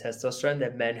levels of testosterone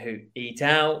than men who eat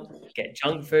out, get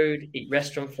junk food, eat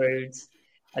restaurant foods.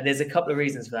 And there's a couple of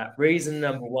reasons for that. Reason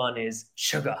number one is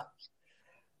sugar.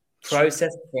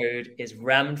 Processed food is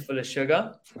rammed full of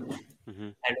sugar. Mm-hmm.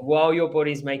 And while your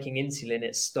body's making insulin,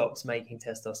 it stops making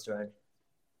testosterone.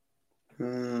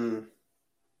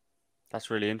 That's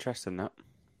really interesting, that.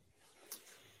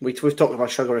 We've talked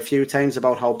about sugar a few times,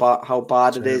 about how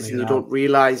bad it is, and you don't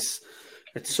realise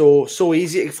it's so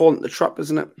easy to fall into the trap,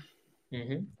 isn't it?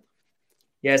 Mm-hmm.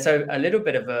 Yeah, so a little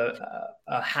bit of a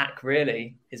hack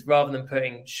really is, rather than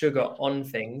putting sugar on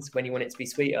things when you want it to be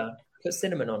sweeter, put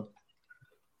cinnamon on.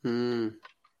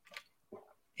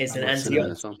 It's an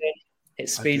antioxidant. It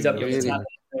speeds up your metabolism.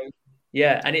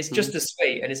 Yeah, and it's just as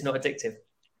sweet, and it's not addictive.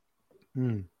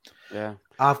 Yeah,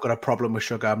 I've got a problem with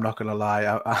sugar. I'm not going to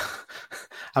lie.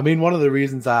 I mean, one of the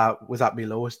reasons I was at my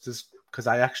lowest is because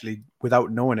I actually, without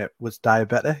knowing it, was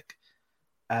diabetic,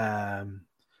 and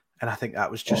I think that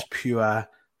was just pure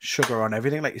sugar on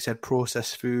everything. Like you said,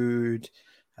 processed food,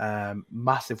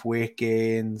 massive weight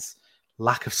gains,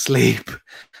 lack of sleep.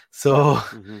 So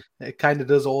it kind of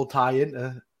does all tie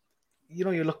into, you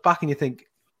know, you look back and you think,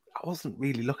 I wasn't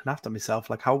really looking after myself.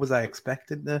 Like, how was I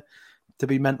expected to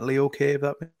be mentally okay, if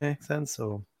that makes sense?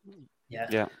 So,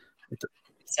 yeah.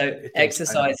 So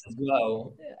exercise as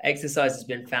well. Exercise has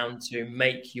been found to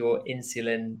make your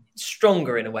insulin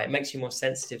stronger in a way. It makes you more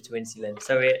sensitive to insulin.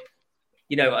 So it,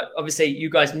 you know, obviously you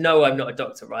guys know I'm not a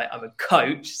doctor, right? I'm a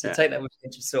coach. So take that with a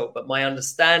pinch of salt. But my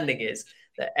understanding is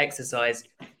that exercise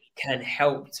can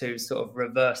help to sort of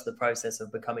reverse the process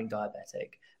of becoming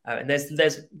diabetic. And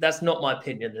that's not my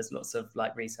opinion. There's lots of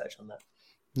like research on that.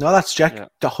 No, that's Jack,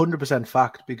 100%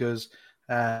 fact, because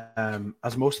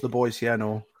as most of the boys here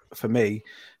know, for me,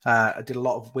 I did a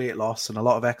lot of weight loss and a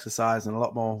lot of exercise and a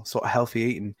lot more sort of healthy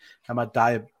eating, and my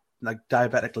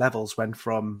diabetic levels went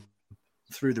from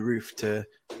through the roof to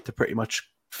pretty much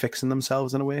fixing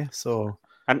themselves in a way. So,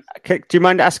 and do you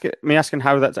mind me asking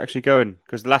how that's actually going?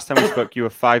 Because the last time we spoke, you were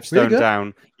 5 stone really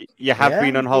down. You have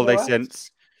been on holiday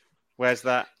since. Where's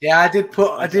that? Yeah, I did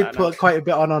put quite a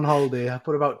bit on holiday. I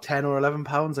put about 10 or 11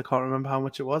 pounds. I can't remember how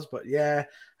much it was, but yeah.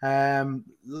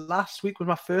 Last week was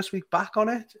my first week back on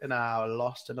it, and I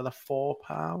lost another 4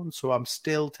 pounds. So I'm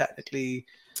still technically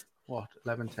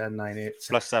 11, 10, 9, 8,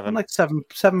 plus 7. I'm like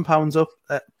 7 pounds up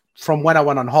from when I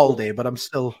went on holiday, but I'm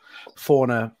still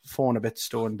 4 and a bit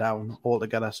stone down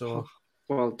altogether. So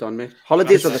well done, mate.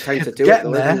 Holidays are the time to do it,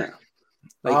 though, isn't it?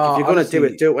 Like, if you're going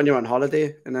to do it when you're on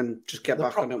holiday, and then just get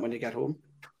back on it when you get home.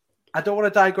 I don't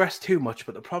want to digress too much,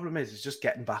 but the problem is just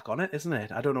getting back on it, isn't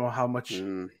it? I don't know how much,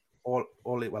 well,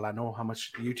 I know how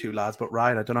much you two lads, but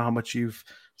Ryan, I don't know how much you've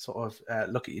sort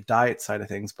of look at your diet side of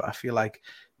things, but I feel like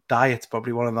diet's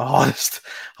probably one of the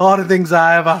harder things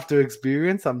I ever have to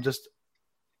experience. I'm just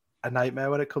a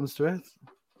nightmare when it comes to it.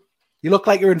 You look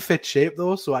like you're in fit shape,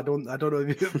 though, so I don't know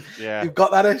if you've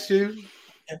got that issue.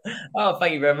 Oh,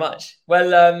 thank you very much.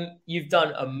 Well, you've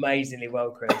done amazingly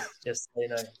well, Chris. Just so you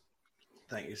know.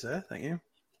 Thank you, sir. Thank you.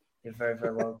 You're very,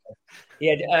 very welcome.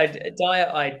 Yeah, diet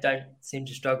I don't seem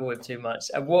to struggle with too much.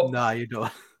 No, you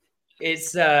don't.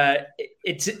 It's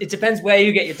it depends where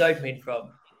you get your dopamine from.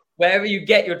 Wherever you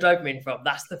get your dopamine from,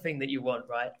 that's the thing that you want,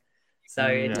 right? So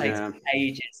it takes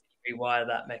ages to rewire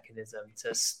that mechanism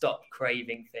to stop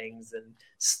craving things and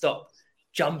stop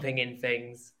jumping in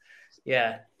things.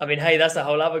 Yeah, I mean, hey, that's a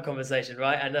whole other conversation,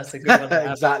 right? And that's a good one.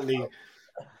 Exactly.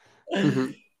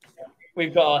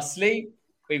 We've got our sleep,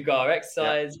 we've got our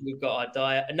exercise, we've got our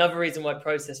diet. Another reason why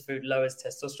processed food lowers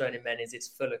testosterone in men is it's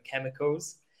full of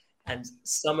chemicals. And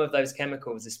some of those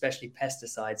chemicals, especially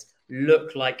pesticides,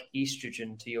 look like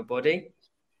estrogen to your body.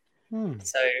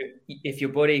 So if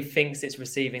your body thinks it's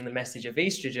receiving the message of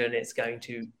estrogen, it's going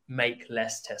to make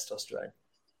less testosterone.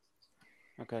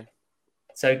 Okay.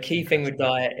 So key thing with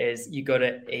diet is you got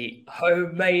to eat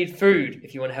homemade food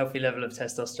if you want a healthy level of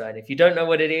testosterone. If you don't know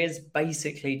what it is,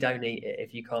 basically don't eat it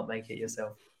if you can't make it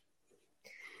yourself.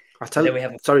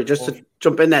 Sorry, just to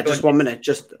jump in there, just 1 minute.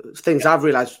 Just things I've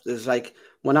realized is like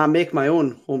when I make my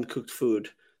own home cooked food,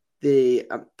 the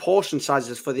portion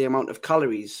sizes for the amount of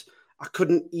calories, I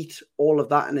couldn't eat all of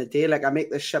that in a day. Like I make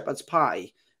this shepherd's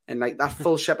pie. And like that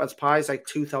full shepherd's pie is like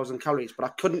 2,000 calories, but I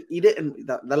couldn't eat it. And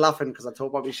they're laughing because I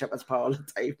talk about my shepherd's pie all the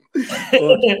time.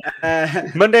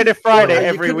 But, Monday to Friday,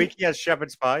 every week he has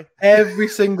shepherd's pie. Every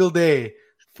single day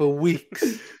for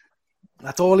weeks.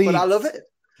 That's all he eats. But I love it.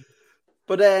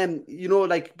 But you know,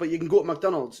 like, but you can go to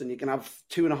McDonald's and you can have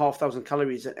 2,500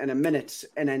 calories in a minute,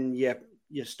 and then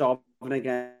you're starving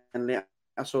again.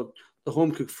 So the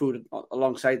home cooked food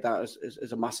alongside that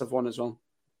is a massive one as well.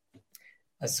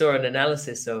 I saw an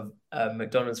analysis of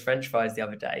McDonald's French fries the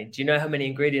other day. Do you know how many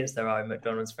ingredients there are in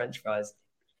McDonald's French fries?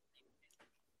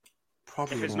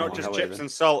 Probably. If it's not just chips and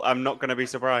salt, I'm not going to be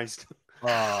surprised.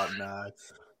 Oh, no.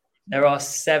 There are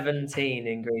 17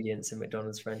 ingredients in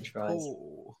McDonald's French fries.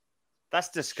 Oh. That's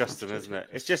disgusting, isn't it?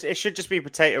 It should just be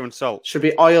potato and salt. Should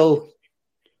be oil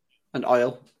and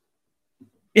oil.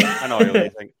 And oil, I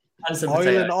think. And some oil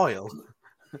potato. and oil?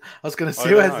 I was going to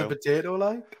say, where's the potato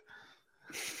like?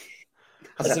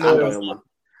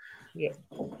 Yeah.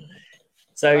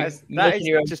 So that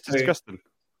is just disgusting.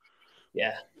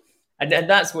 Yeah. And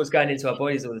that's what's going into our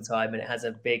bodies all the time, and it has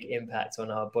a big impact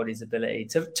on our body's ability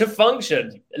to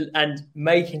function. And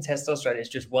making testosterone is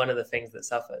just one of the things that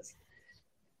suffers.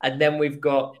 And then we've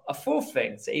got a fourth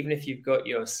thing. So even if you've got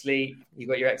your sleep, you've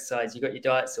got your exercise, you've got your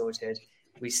diet sorted,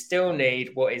 we still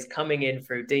need what is coming in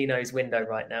through Dino's window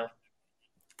right now.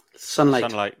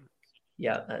 Sunlight.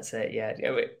 Yeah, that's it. Yeah.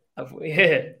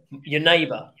 Your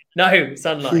neighbour. No,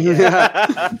 sunlight.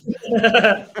 Yeah.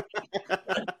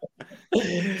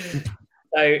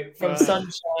 So from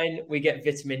sunshine, we get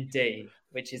vitamin D.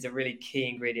 which is a really key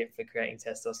ingredient for creating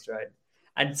testosterone.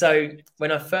 And so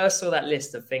when I first saw that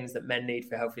list of things that men need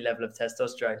for a healthy level of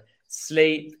testosterone,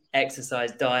 sleep,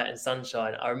 exercise, diet, and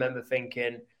sunshine, I remember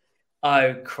thinking,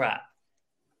 oh, crap.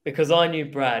 Because I knew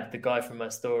Brad, the guy from my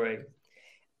story.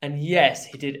 And yes,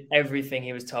 he did everything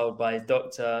he was told by his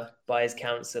doctor, by his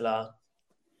counselor,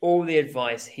 all the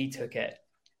advice, he took it.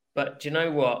 But do you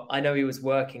know what? I know he was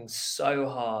working so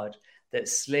hard that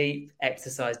sleep,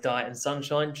 exercise, diet, and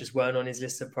sunshine just weren't on his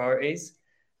list of priorities.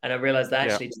 And I realized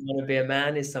that actually to want to be a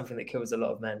man is something that kills a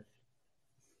lot of men.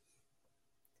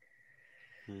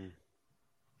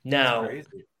 Now,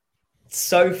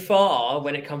 so far,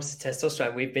 when it comes to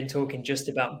testosterone, we've been talking just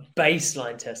about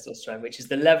baseline testosterone, which is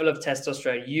the level of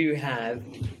testosterone you have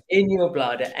in your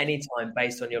blood at any time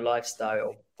based on your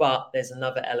lifestyle. But there's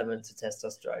another element to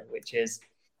testosterone, which is,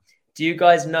 do you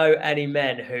guys know any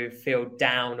men who feel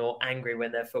down or angry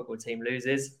when their football team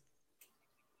loses?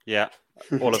 Yeah,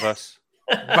 all of us.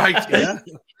 Right, yeah.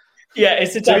 Yeah,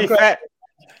 it's a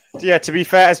to be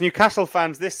fair, as Newcastle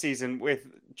fans this season, with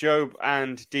Job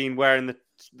and Dean wearing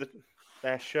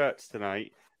their shirts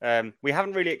tonight, we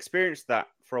haven't really experienced that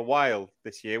for a while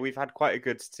this year. We've had quite a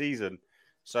good season.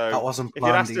 So that wasn't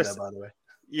planned either, by the way.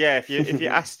 Yeah, if you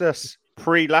asked us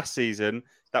pre last season,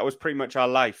 that was pretty much our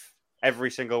life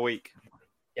every single week.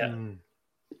 Yeah,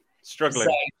 struggling.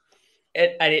 So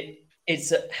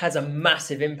it has a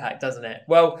massive impact, doesn't it?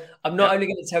 Well, I'm not only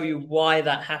going to tell you why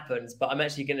that happens, but I'm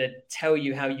actually going to tell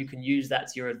you how you can use that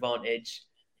to your advantage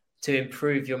to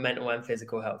improve your mental and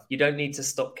physical health. You don't need to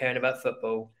stop caring about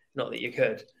football. Not that you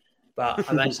could, but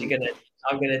I'm actually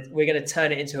we're going to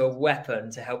turn it into a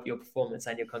weapon to help your performance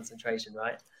and your concentration,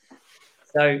 right?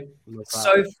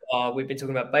 So far we've been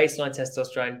talking about baseline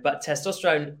testosterone, but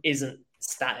testosterone isn't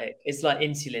static. It's like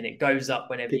insulin. It goes up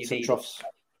whenever you need it.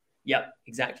 Yep,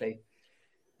 exactly.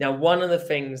 Now, one of the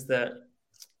things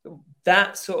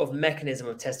that sort of mechanism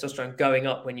of testosterone going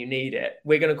up when you need it,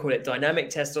 we're going to call it dynamic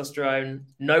testosterone.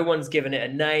 No one's given it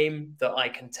a name that I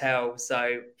can tell.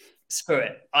 So screw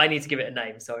it. I need to give it a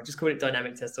name. So I'll just call it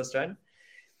dynamic testosterone.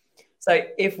 So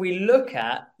if we look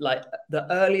at like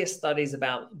the earliest studies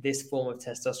about this form of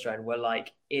testosterone were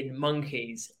like in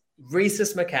monkeys,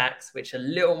 rhesus macaques, which are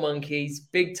little monkeys,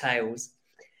 big tails.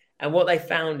 And what they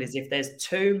found is if there's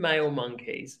two male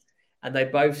monkeys and they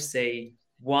both see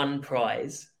one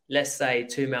prize, let's say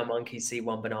two male monkeys see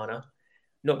one banana,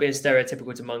 not being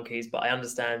stereotypical to monkeys, but I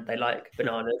understand they like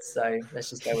bananas. So let's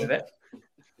just go with it.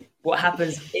 What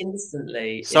happens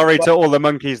instantly? Sorry to all the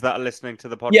monkeys that are listening to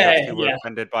the podcast who were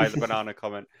offended by the banana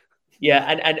comment. Yeah,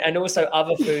 and also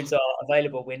other foods are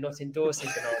available. We're not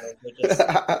endorsing bananas.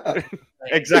 We're just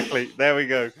exactly. There we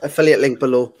go. Affiliate link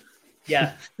below.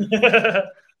 Yeah.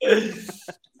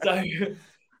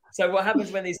 So what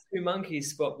happens when these two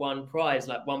monkeys spot one prize,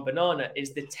 like one banana,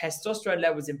 is the testosterone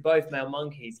levels in both male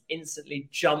monkeys instantly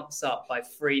jumps up by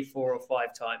 3, 4, or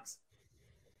 5 times.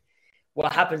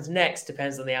 What happens next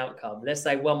depends on the outcome. Let's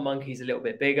say one monkey's a little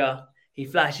bit bigger. He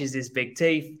flashes his big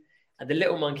teeth and the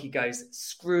little monkey goes,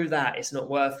 screw that, it's not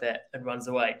worth it, and runs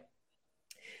away.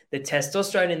 The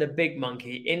testosterone in the big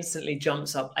monkey instantly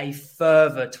jumps up a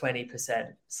further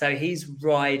 20%. So he's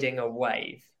riding a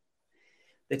wave.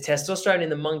 The testosterone in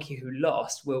the monkey who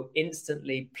lost will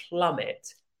instantly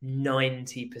plummet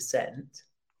 90%.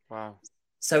 Wow.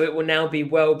 So it will now be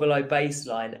well below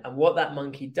baseline. And what that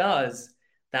monkey does,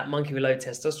 that monkey with low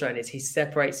testosterone, is he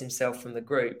separates himself from the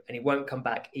group and he won't come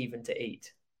back even to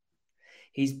eat.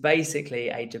 He's basically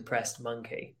a depressed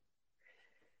monkey.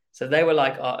 So they were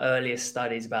like our earliest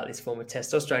studies about this form of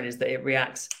testosterone, is that it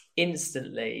reacts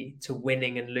instantly to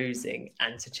winning and losing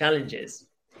and to challenges.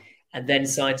 And then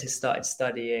scientists started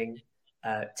studying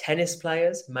tennis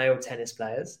players, male tennis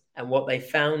players. And what they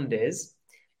found is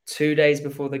 2 days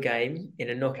before the game in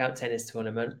a knockout tennis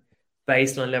tournament,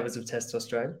 baseline levels of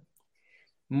testosterone.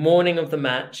 Morning of the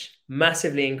match,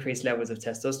 massively increased levels of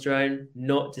testosterone,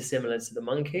 not dissimilar to the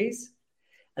monkeys.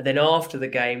 And then after the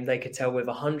game, they could tell with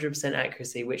 100%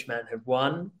 accuracy which man had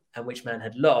won and which man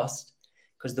had lost,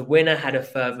 because the winner had a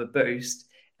further boost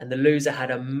and the loser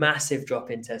had a massive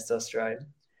drop in testosterone.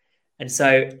 And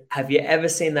so have you ever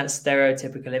seen that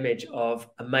stereotypical image of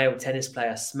a male tennis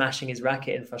player smashing his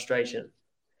racket in frustration?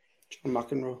 John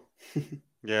McEnroe.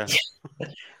 Yeah.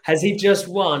 Has he just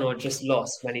won or just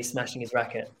lost when he's smashing his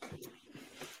racket?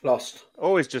 Lost.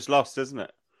 Always just lost, isn't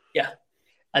it? Yeah.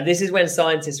 And this is when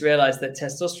scientists realized that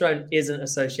testosterone isn't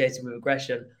associated with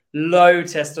aggression. Low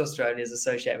testosterone is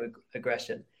associated with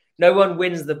aggression. No one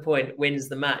wins the point, wins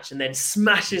the match, and then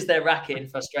smashes their racket in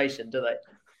frustration, do they?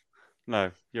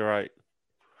 No, you're right.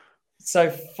 So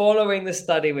following the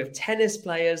study with tennis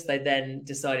players, they then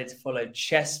decided to follow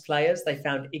chess players. They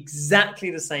found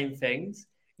exactly the same things.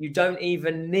 You don't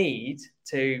even need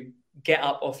to get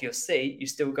up off your seat. You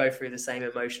still go through the same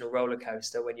emotional roller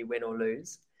coaster when you win or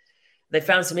lose. They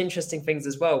found some interesting things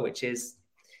as well, which is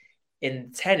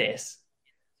in tennis,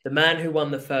 the man who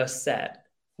won the first set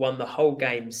won the whole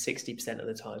game 60% of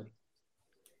the time.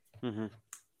 Mm-hmm.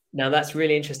 Now, that's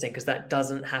really interesting because that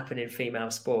doesn't happen in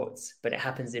female sports, but it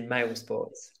happens in male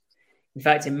sports. In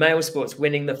fact, in male sports,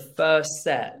 winning the first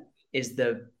set is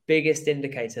the biggest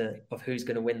indicator of who's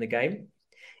going to win the game.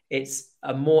 It's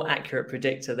a more accurate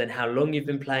predictor than how long you've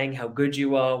been playing, how good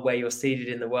you are, where you're seated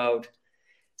in the world.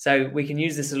 So we can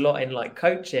use this a lot in like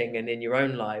coaching and in your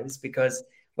own lives, because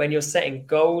when you're setting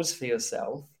goals for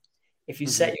yourself, if you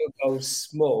set your goals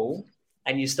small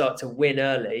and you start to win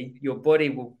early, your body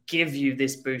will give you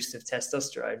this boost of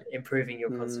testosterone, improving your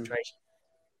concentration.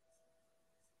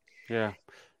 Yeah.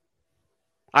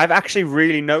 I've actually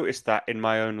really noticed that in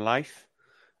my own life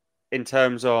in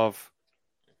terms of,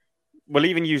 we'll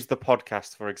even use the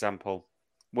podcast, for example.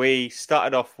 We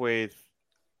started off with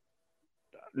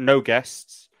no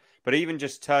guests, but even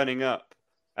just turning up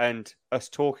and us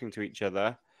talking to each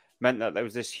other meant that there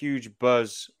was this huge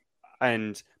buzz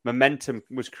and momentum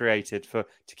was created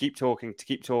to keep talking.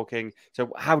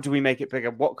 So how do we make it bigger?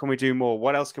 What can we do more?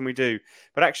 What else can we do?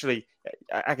 But actually,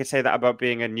 I could say that about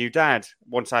being a new dad.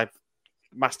 Once I've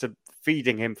mastered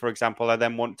feeding him, for example, I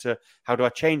then want to, how do I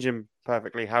change him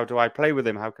perfectly? How do I play with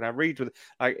him? How can I read with him?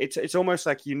 Like, it's almost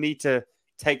like you need to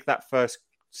take that first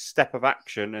step of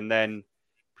action, and then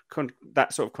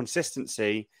that sort of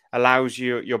consistency allows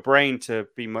your brain to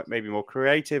be maybe more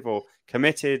creative or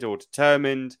committed or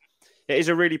determined. It is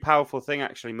a really powerful thing,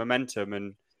 actually, momentum.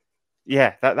 And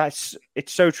yeah,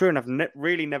 it's so true. And I've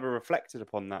really never reflected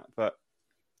upon that, but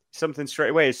something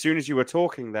straight away, as soon as you were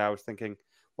talking there, I was thinking,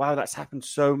 wow, that's happened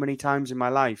so many times in my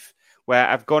life where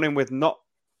I've gone in with not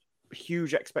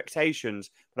huge expectations,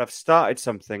 but I've started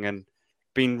something and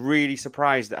been really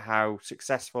surprised at how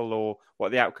successful or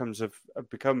what the outcomes have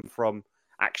become from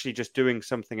actually just doing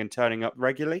something and turning up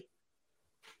regularly.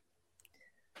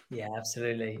 Yeah,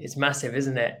 absolutely. It's massive,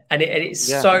 isn't it? And it's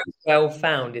so well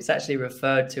found. It's actually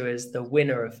referred to as the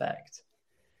winner effect,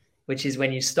 which is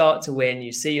when you start to win,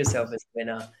 you see yourself as a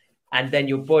winner, and then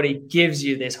your body gives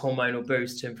you this hormonal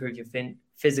boost to improve your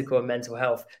physical and mental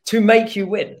health to make you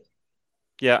win.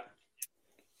 Yeah.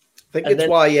 I think it's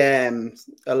why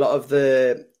a lot of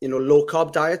the low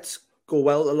carb diets go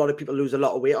well. A lot of people lose a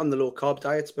lot of weight on the low carb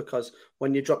diets because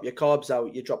when you drop your carbs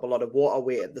out, you drop a lot of water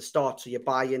weight at the start, so you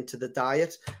buy into the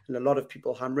diet, and a lot of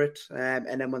people hammer it.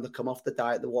 And then when they come off the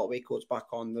diet, the water weight goes back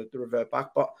on, the revert back.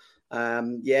 But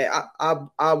I'm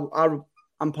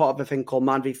part of a thing called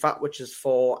Man v Fat, which is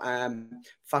for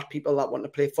fat people that want to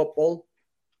play football,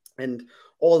 and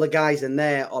all the guys in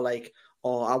there are like,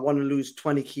 oh, I want to lose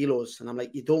 20 kilos. And I'm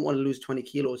like, you don't want to lose 20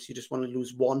 kilos. You just want to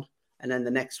lose one, and then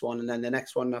the next one, and then the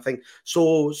next one. I think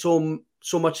so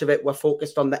much of it, we're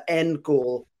focused on the end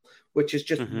goal, which is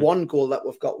just one goal that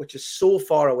we've got, which is so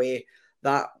far away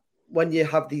that when you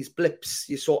have these blips,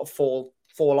 you sort of fall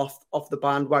off the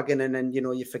bandwagon, and then,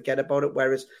 you forget about it.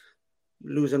 Whereas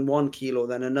losing 1 kilo,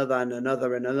 then another and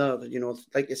another and another,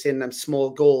 like you're saying, them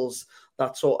small goals,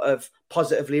 that sort of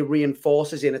positively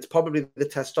reinforces you. And it's probably the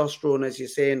testosterone, as you're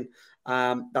saying,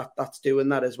 that's doing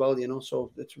that as well,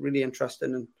 So it's really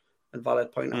interesting and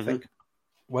valid point, I think.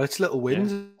 Well, it's little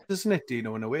wins, isn't it,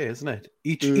 Dino, in a way, isn't it?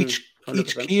 Each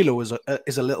kilo is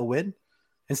a little win.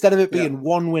 Instead of it being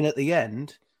one win at the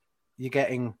end, you're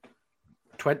getting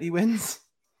 20 wins.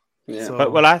 Yeah. So,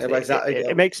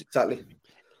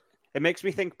 it makes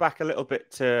me think back a little bit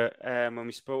to when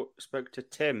we spoke to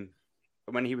Tim,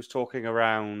 when he was talking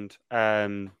around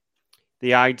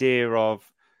the idea of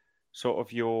sort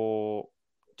of your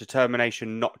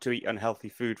determination not to eat unhealthy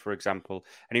food, for example.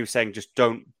 And he was saying, just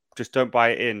don't buy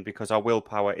it in because our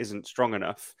willpower isn't strong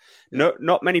enough. No,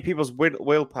 not many people's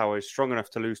willpower is strong enough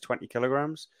to lose 20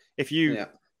 kilograms. If you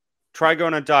try go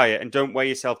on a diet and don't weigh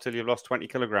yourself till you've lost 20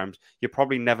 kilograms, you're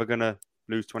probably never going to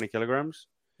lose 20 kilograms.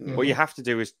 What you have to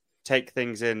do is take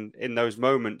things in those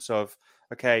moments of,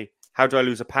 okay, how do I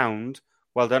lose a pound?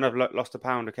 Well done, I've lost a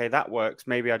pound. Okay, that works.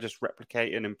 Maybe I just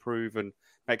replicate and improve and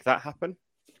make that happen.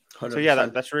 100%. So yeah,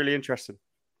 that's really interesting.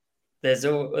 There's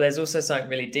also something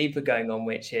really deeper going on,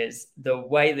 which is the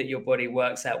way that your body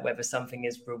works out whether something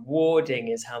is rewarding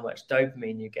is how much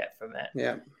dopamine you get from it.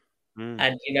 Yeah.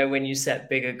 And when you set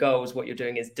bigger goals, what you're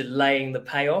doing is delaying the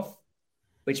payoff,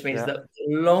 which means that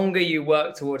the longer you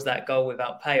work towards that goal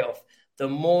without payoff, the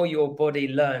more your body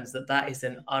learns that is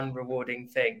an unrewarding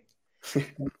thing.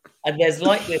 And there's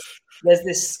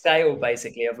this scale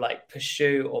basically of like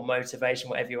pursuit or motivation,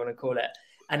 whatever you want to call it.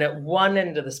 And at one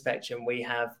end of the spectrum, we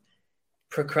have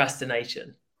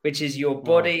procrastination, which is your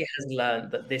body has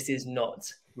learned that this is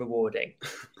not rewarding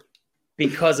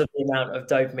because of the amount of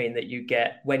dopamine that you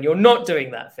get when you're not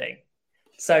doing that thing.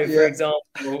 So, for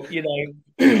example,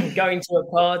 going to a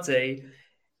party,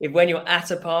 when you're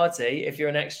at a party, if you're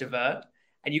an extrovert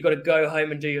and you've got to go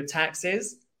home and do your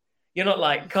taxes, you're not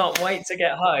like, can't wait to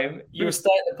get home. You'll stay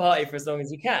at the party for as long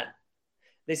as you can.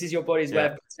 This is your body's way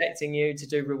of protecting you to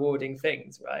do rewarding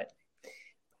things, right?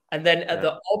 And then at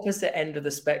the opposite end of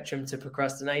the spectrum to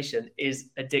procrastination is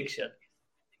addiction,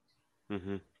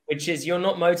 which is you're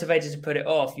not motivated to put it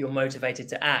off. You're motivated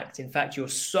to act. In fact, you're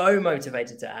so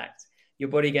motivated to act. Your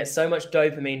body gets so much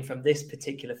dopamine from this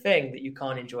particular thing that you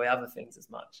can't enjoy other things as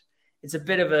much. It's a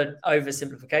bit of an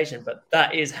oversimplification, but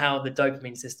that is how the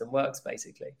dopamine system works,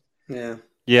 basically.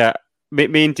 Yeah.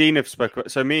 Me and Dean have spoken.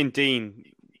 So me and Dean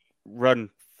run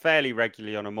fairly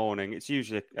regularly on a morning. It's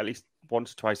usually at least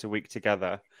once or twice a week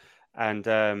together. And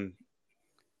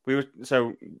we're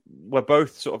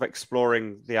both sort of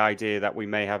exploring the idea that we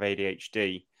may have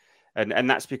ADHD. And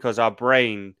that's because our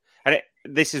brain,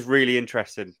 this is really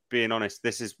interesting, being honest.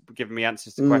 This is giving me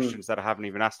answers to questions that I haven't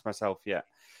even asked myself yet.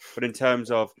 But in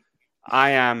terms of,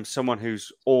 I am someone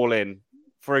who's all in.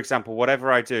 For example,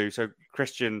 whatever I do. So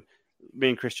me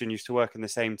and Christian used to work in the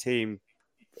same team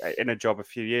in a job a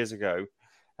few years ago.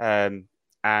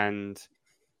 And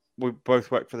we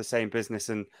both worked for the same business.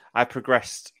 And I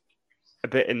progressed a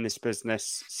bit in this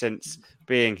business since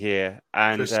being here.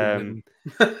 And no,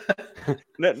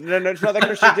 it's not that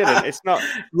Christian didn't. It's not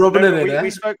rubbing it in. We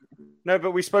spoke. No,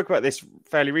 but we spoke about this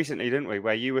fairly recently, didn't we?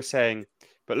 Where you were saying,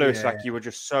 but Lewis, like you were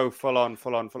just so full on.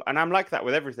 And I'm like that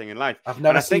with everything in life. I've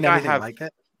never seen anything like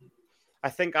it. I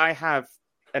think I have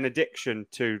an addiction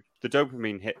to the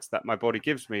dopamine hits that my body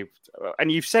gives me.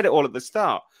 And you've said it all at the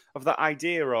start of that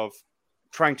idea of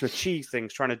trying to achieve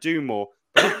things, trying to do more.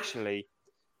 But actually,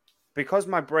 because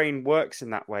my brain works in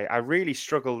that way, I really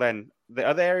struggle then. The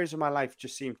other areas of my life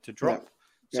just seem to drop.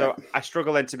 So I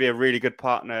struggle then to be a really good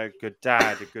partner, a good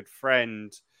dad, a good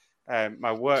friend.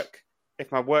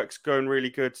 If my work's going really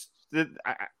good,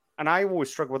 and I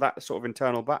always struggle with that sort of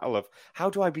internal battle of how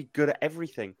do I be good at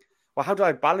everything? Well, how do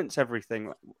I balance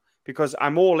everything? Because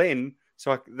I'm all in.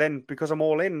 So because I'm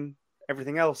all in,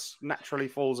 everything else naturally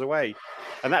falls away.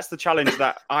 And that's the challenge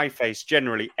that I face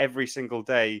generally every single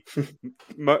day,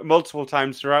 multiple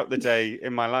times throughout the day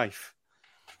in my life.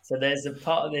 So there's a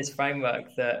part of this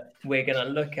framework that we're going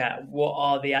to look at what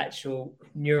are the actual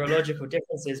neurological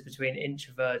differences between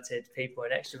introverted people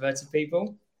and extroverted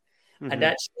people. And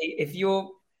actually, if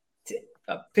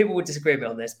people would disagree with me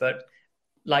on this, but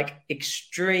like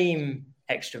extreme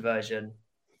extroversion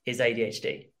is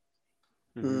ADHD.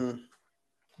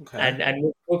 Okay.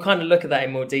 And we'll kind of look at that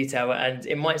in more detail. And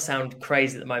it might sound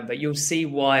crazy at the moment, but you'll see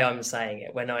why I'm saying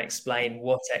it when I explain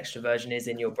what extroversion is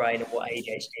in your brain and what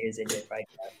ADHD is in your brain.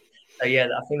 So yeah,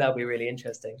 I think that'll be really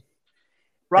interesting.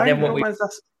 Ryan,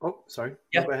 sorry.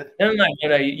 Yeah. Go ahead.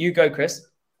 No, you go, Chris.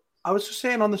 I was just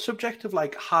saying on the subject of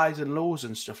like highs and lows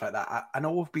and stuff like that. I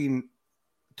know we've been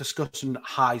discussing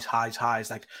highs.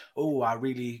 Like, oh, I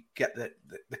really get the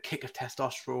kick of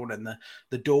testosterone and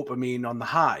the dopamine on the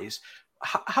highs.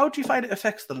 How do you find it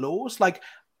affects the lows? Like,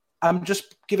 I'm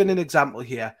just giving an example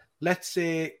here. Let's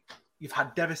say you've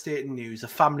had devastating news, a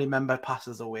family member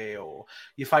passes away, or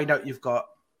you find out you've got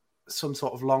some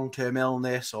sort of long-term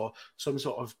illness or some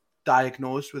sort of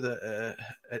diagnosed with an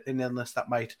illness that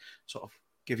might sort of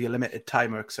give you a limited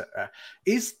time, or etc.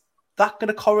 Is that going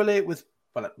to correlate with,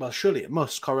 well, surely it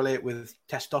must correlate with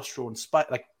testosterone spike,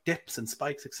 like dips and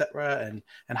spikes, etc.,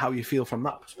 and how you feel from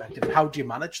that perspective? How do you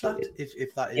manage that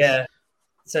if that is? Yeah.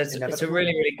 So it's a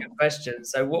really, really good question.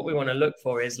 So what we want to look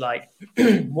for is like,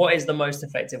 what is the most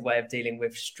effective way of dealing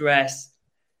with stress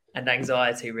and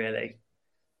anxiety, really?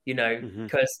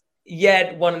 Because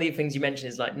one of the things you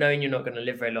mentioned is like knowing you're not going to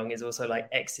live very long is also like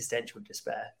existential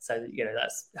despair. So,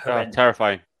 that's horrendous.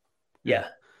 Terrifying. Yeah,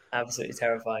 absolutely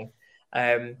terrifying.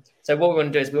 So what we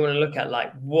want to do is we want to look at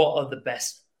like what are the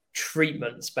best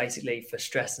treatments basically for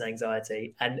stress and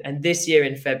anxiety. And this year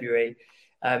in February,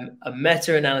 a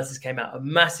meta-analysis came out, a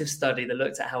massive study that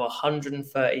looked at how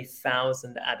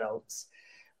 130,000 adults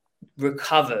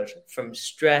recovered from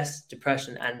stress,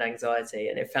 depression, and anxiety.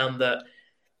 And it found that,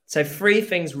 so 3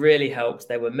 things really helped.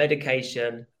 They were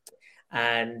medication,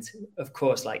 and of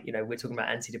course, like, we're talking about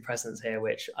antidepressants here,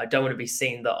 which I don't want to be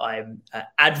seen that I'm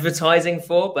advertising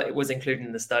for, but it was included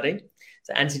in the study.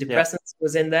 So antidepressants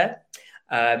was in there,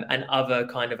 and other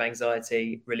kind of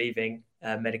anxiety relieving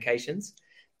medications.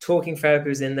 Talking therapy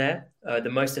was in there. The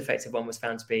most effective one was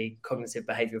found to be cognitive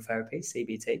behavioral therapy,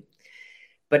 CBT.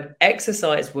 But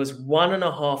exercise was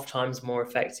 1.5 times more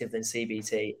effective than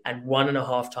CBT and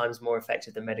 1.5 times more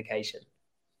effective than medication.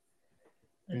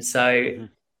 And so,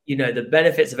 the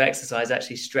benefits of exercise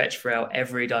actually stretch throughout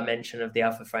every dimension of the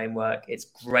alpha framework. It's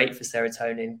great for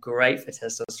serotonin, great for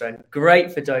testosterone,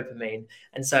 great for dopamine.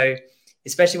 And so,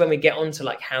 especially when we get onto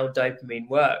like how dopamine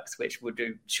works, which we'll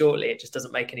do shortly, it just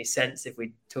doesn't make any sense if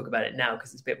we talk about it now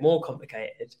because it's a bit more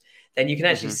complicated. Then you can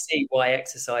actually see why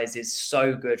exercise is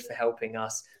so good for helping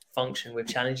us function with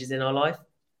challenges in our life.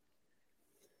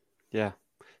 Yeah.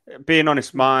 Being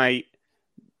honest, my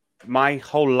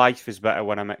whole life is better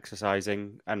when I'm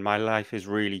exercising, and my life is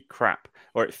really crap,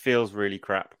 or it feels really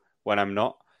crap when I'm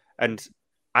not. And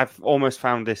I've almost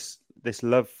found this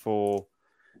love for,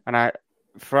 and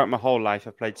throughout my whole life,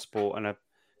 I played sport and I've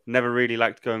never really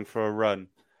liked going for a run.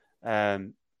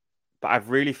 But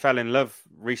I've really fell in love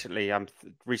recently. I'm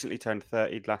recently turned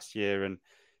 30 last year. And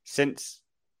since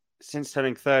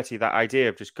turning 30, that idea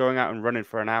of just going out and running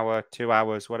for an hour, 2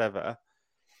 hours, whatever,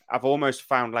 I've almost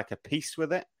found like a peace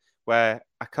with it, where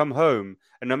I come home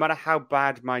and no matter how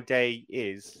bad my day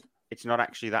is, it's not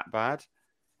actually that bad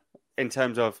in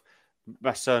terms of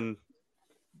my son,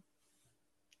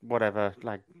 whatever,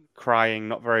 like crying,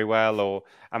 not very well, or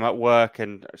I'm at work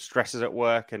and stresses at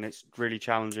work and it's really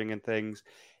challenging and things.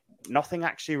 Nothing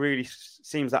actually really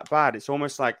seems that bad. It's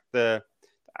almost like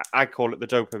I call it the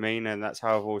dopamine, and that's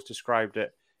how I've always described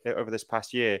it over this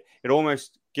past year. It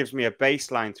almost gives me a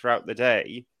baseline throughout the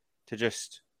day to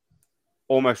just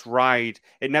almost ride.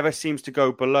 It never seems to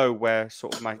go below where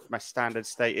sort of my standard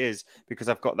state is, because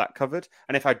I've got that covered.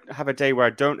 And if I have a day where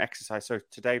I don't exercise, so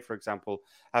today, for example,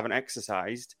 I haven't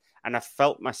exercised and I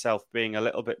felt myself being a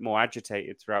little bit more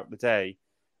agitated throughout the day,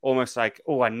 almost like,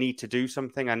 oh, I need to do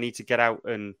something. I need to get out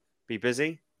and be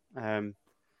busy.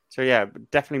 So yeah,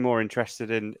 definitely more interested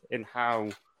in how,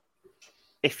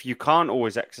 if you can't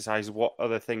always exercise, what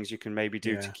other things you can maybe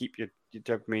do to keep your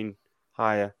dopamine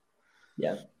higher.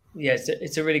 Yeah,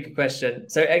 it's a really good question.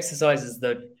 So exercise is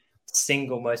the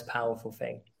single most powerful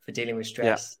thing for dealing with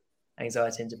stress,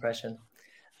 anxiety, and depression.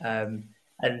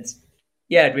 And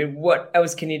yeah, I mean, what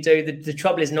else can you do? The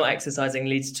trouble is not exercising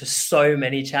leads to so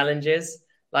many challenges.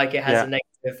 Like it has a negative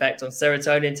effect on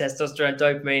serotonin, testosterone,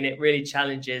 dopamine. It really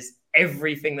challenges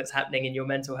everything that's happening in your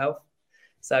mental health.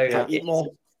 So eat more.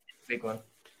 It's a big one.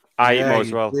 I eat more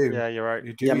as well. Do. Yeah, you're right.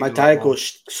 Yeah, my diet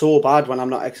goes so bad when I'm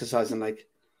not exercising, like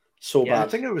so bad. I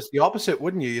think it was the opposite,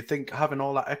 wouldn't you? You think having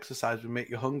all that exercise would make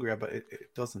you hungrier, but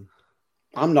it doesn't.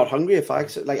 I'm not hungry if I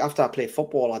like after I play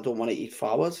football. I don't want to eat for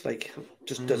hours. Like, it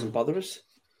just doesn't bother us.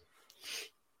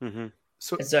 Mm-hmm.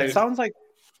 So it sounds like.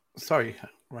 Sorry,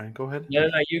 Ryan. Go ahead. No,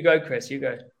 you go, Chris. You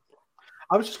go.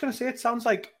 I was just going to say, it sounds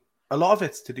like a lot of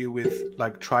it's to do with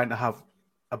like trying to have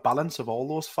a balance of all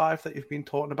those 5 that you've been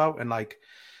talking about, and like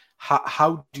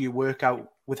how do you work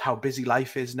out with how busy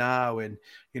life is now? And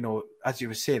as you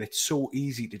were saying, it's so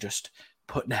easy to just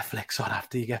put Netflix on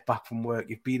after you get back from work.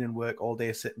 You've been in work all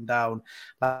day sitting down.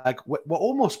 Like we're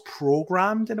almost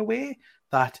programmed in a way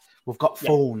that we've got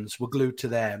phones, we're glued to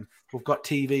them. We've got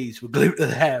TVs, we're glued to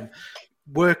them.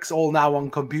 Work's all now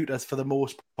on computers for the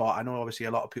most part. I know obviously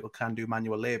a lot of people can do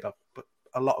manual labor, but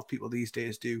a lot of people these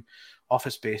days do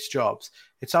office-based jobs.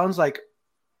 It sounds like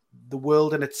the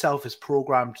world in itself is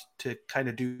programmed to kind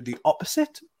of do the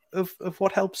opposite of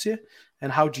what helps you.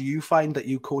 And how do you find that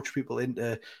you coach people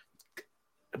into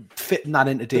fitting that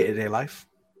into day-to-day life?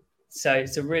 So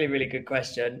it's a really, really good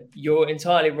question. You're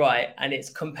entirely right. And it's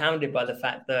compounded by the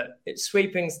fact that it's a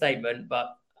sweeping statement, but,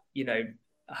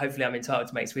 hopefully I'm entitled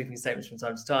to make sweeping statements from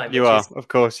time to time. You are, of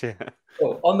course, yeah.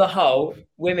 Cool. On the whole,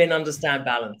 women understand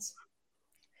balance.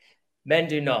 Men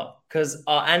do not, because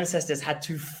our ancestors had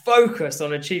to focus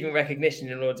on achieving recognition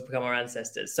in order to become our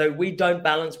ancestors. So we don't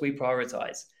balance, we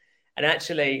prioritize. And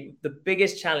actually, the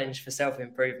biggest challenge for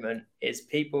self-improvement is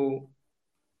people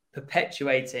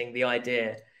perpetuating the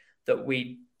idea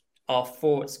that our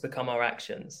thoughts become our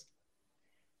actions,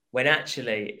 when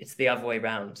actually it's the other way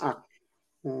around.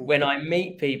 When I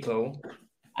meet people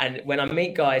and when I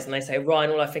meet guys and they say,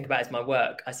 Ryan, all I think about is my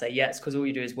work, I say, yeah, it's because all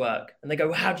you do is work. And they go,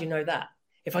 well, how do you know that?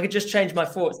 If I could just change my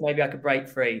thoughts, maybe I could break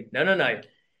free. No.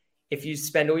 If you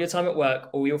spend all your time at work,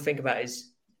 all you'll think about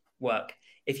is work.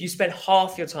 If you spend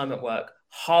half your time at work,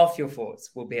 half your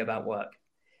thoughts will be about work.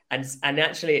 And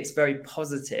actually, it's very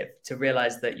positive to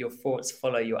realize that your thoughts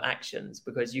follow your actions,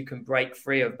 because you can break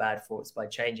free of bad thoughts by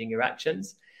changing your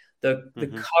actions. The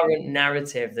current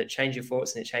narrative that change your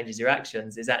thoughts and it changes your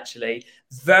actions is actually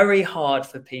very hard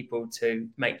for people to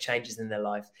make changes in their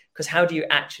life, because how do you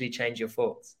actually change your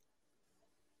thoughts?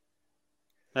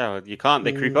 No, you can't.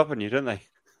 They creep up on you, don't they?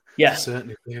 Yeah,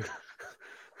 certainly do.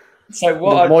 So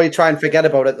the more you try and forget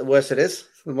about it, the worse it is.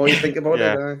 The more you think about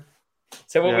it.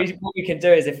 So what we can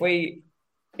do is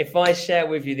if I share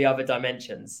with you the other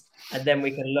dimensions, and then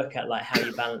we can look at like how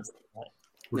you balance it. Right?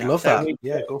 We'd love that.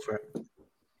 Go for it.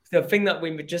 The thing that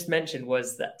we just mentioned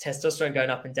was that testosterone going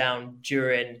up and down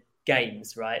during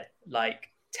games, right? Like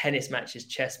tennis matches,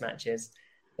 chess matches.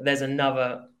 But there's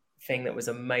another thing that was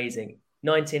amazing.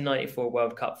 1994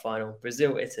 World Cup final,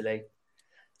 Brazil, Italy.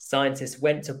 Scientists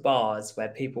went to bars where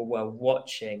people were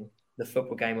watching the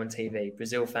football game on TV,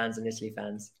 Brazil fans and Italy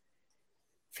fans.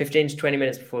 15 to 20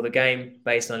 minutes before the game,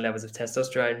 baseline levels of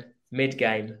testosterone.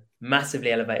 Mid-game,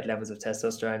 massively elevated levels of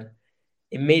testosterone.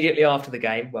 Immediately after the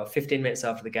game, 15 minutes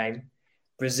after the game,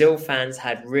 Brazil fans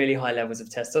had really high levels of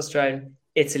testosterone.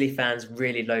 Italy fans,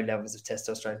 really low levels of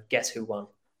testosterone. Guess who won?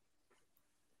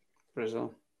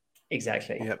 Brazil.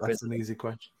 Exactly. Yeah, that's Brazil. An easy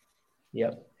question.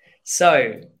 Yep.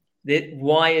 So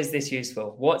why is this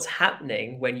useful? What's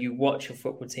happening when you watch your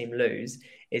football team lose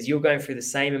is you're going through the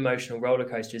same emotional roller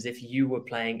coaster as if you were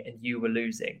playing and you were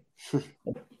losing.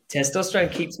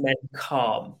 Testosterone keeps men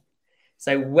calm.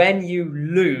 So when you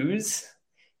lose,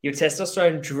 your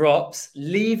testosterone drops,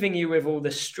 leaving you with all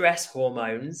the stress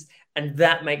hormones, and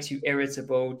that makes you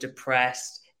irritable,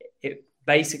 depressed. It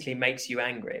basically makes you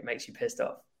angry. It makes you pissed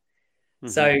off. Mm-hmm.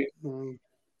 So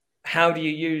how do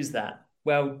you use that?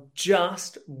 Well,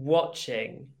 just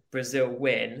watching Brazil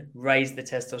win raised the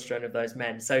testosterone of those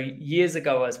men. So years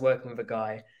ago, I was working with a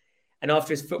guy, and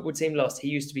after his football team lost, he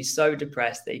used to be so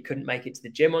depressed that he couldn't make it to the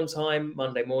gym on time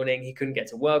Monday morning. He couldn't get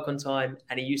to work on time,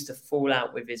 and he used to fall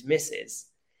out with his missus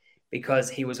because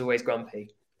he was always grumpy.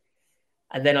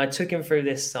 And then I took him through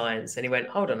this science, and he went,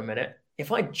 hold on a minute.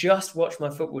 If I just watch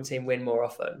my football team win more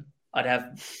often, I'd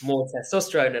have more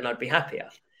testosterone and I'd be happier.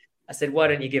 I said, why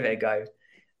don't you give it a go?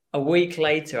 A week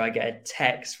later, I get a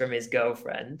text from his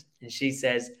girlfriend, and she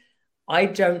says, I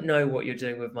don't know what you're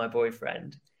doing with my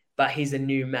boyfriend, but he's a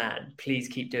new man. Please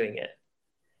keep doing it.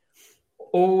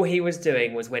 All he was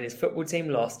doing was, when his football team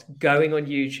lost, going on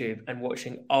YouTube and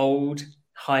watching old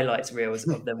highlights reels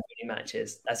of them winning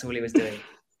matches. That's all he was doing.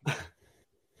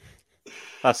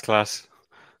 That's class.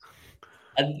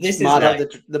 And this Smart is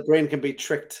like, how the brain can be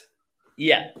tricked.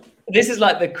 Yeah. This is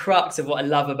like the crux of what I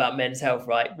love about men's health,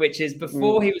 right? Which is,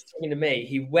 before he was talking to me,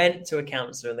 he went to a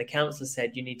counsellor, and the counsellor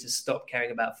said, you need to stop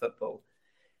caring about football.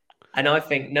 And I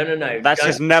think, no. That's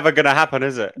just never going to happen,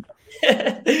 is it?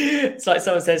 It's like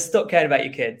someone says, stop caring about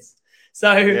your kids.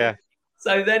 So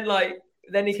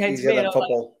then he came to me and I was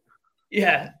like,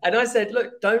 yeah. And I said,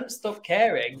 look, don't stop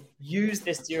caring. Use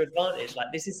this to your advantage. Like,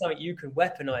 this is something you can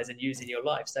weaponize and use in your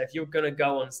life. So if you're going to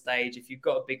go on stage, if you've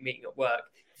got a big meeting at work,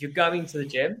 if you're going to the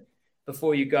gym,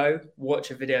 before you go, watch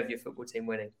a video of your football team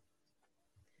winning.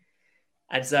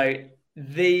 And so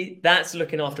that's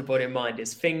looking after body and mind,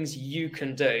 is things you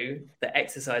can do, the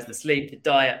exercise, the sleep, the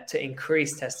diet, to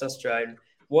increase testosterone,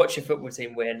 watch your football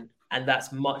team win, and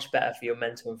that's much better for your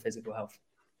mental and physical health.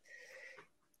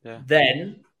 Yeah.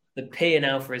 Then the P in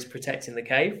alpha is protecting the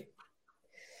cave.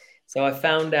 So I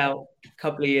found out a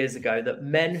couple of years ago that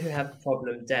men who have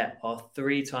problem debt are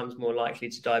 3 times more likely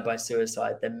to die by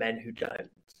suicide than men who don't.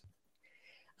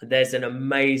 And there's an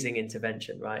amazing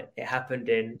intervention, right? It happened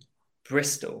in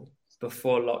Bristol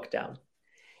before lockdown.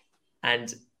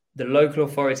 And the local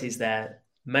authorities there,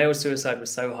 male suicide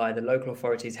was so high, the local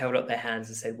authorities held up their hands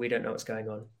and said, we don't know what's going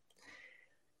on.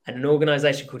 And an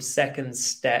organization called Second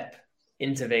Step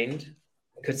intervened.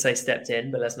 I could say stepped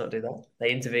in, but let's not do that. They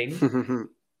intervened.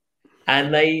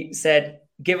 And they said,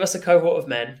 give us a cohort of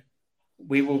men.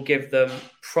 We will give them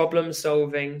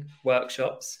problem-solving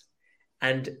workshops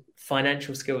and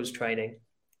financial skills training.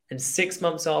 And 6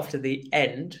 months after the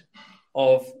end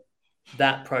of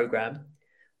that program,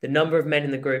 the number of men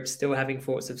in the group still having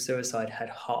thoughts of suicide had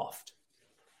halved.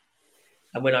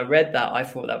 And when I read that, I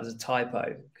thought that was a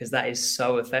typo, because that is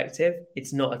so effective.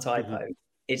 It's not a typo. Mm-hmm.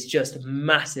 It's just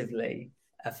massively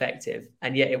effective.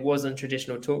 And yet it wasn't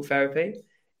traditional talk therapy.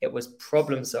 It was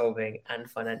problem solving and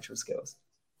financial skills.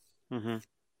 Mm-hmm.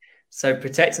 So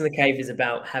protecting the cave is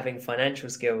about having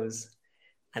financial skills,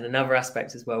 and another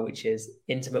aspect as well, which is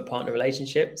intimate partner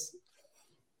relationships.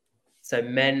 So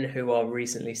men who are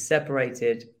recently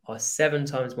separated are 7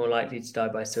 times more likely to die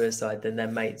by suicide than their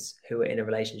mates who are in a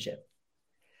relationship.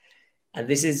 And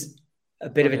this is a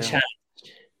bit of a challenge,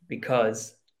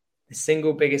 because the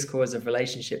single biggest cause of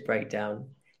relationship breakdown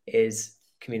is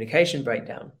communication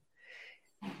breakdown.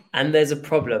 And there's a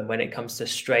problem when it comes to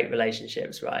straight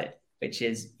relationships, right? Which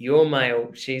is, you're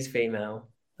male, she's female.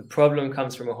 The problem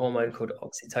comes from a hormone called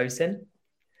oxytocin.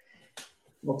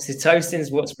 Oxytocin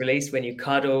is what's released when you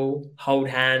cuddle, hold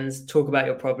hands, talk about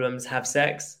your problems, have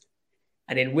sex.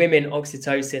 And in women,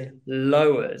 oxytocin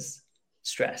lowers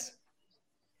stress.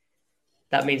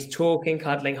 That means talking,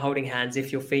 cuddling, holding hands,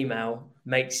 if you're female,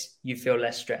 makes you feel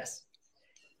less stress.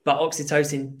 But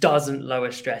oxytocin doesn't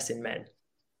lower stress in men.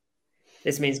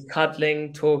 This means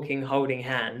cuddling, talking, holding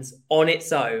hands on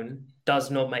its own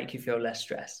does not make you feel less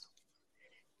stressed.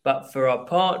 But for our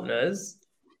partners,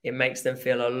 it makes them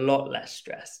feel a lot less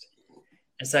stressed.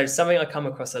 And so something I come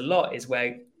across a lot is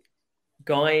where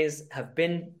guys have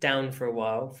been down for a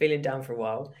while, feeling down for a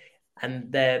while,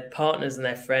 and their partners and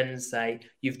their friends say,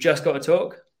 you've just got to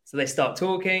talk. So they start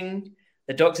talking.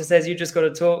 The doctor says, you just got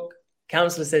to talk.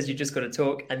 Counselor says, you just got to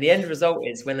talk. And the end result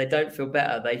is when they don't feel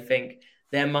better, they think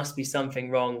there must be something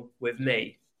wrong with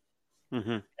me.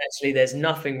 Mm-hmm. Actually, there's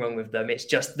nothing wrong with them. It's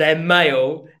just they're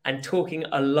male, and talking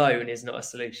alone is not a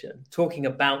solution. Talking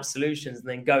about solutions and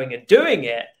then going and doing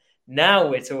it, now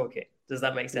we're talking. Does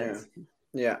that make sense?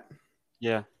 Yeah.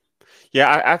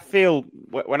 I feel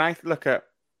when I look at,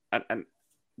 and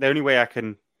the only way I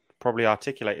can probably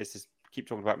articulate is to keep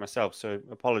talking about myself. So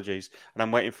apologies. And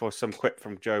I'm waiting for some quip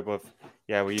from Job of,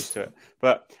 yeah, we're used to it.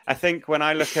 But I think when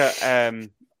I look at,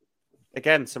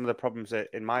 again, some of the problems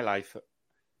in my life,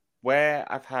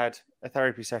 where I've had a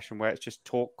therapy session where it's just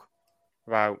talk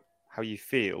about how you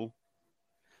feel,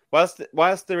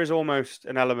 whilst there is almost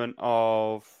an element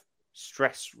of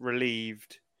stress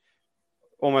relieved,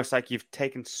 almost like you've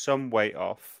taken some weight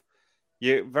off,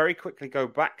 you very quickly go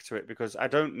back to it because I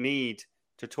don't need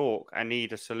to talk. I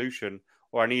need a solution,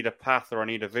 or I need a path, or I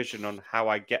need a vision on how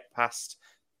I get past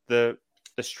the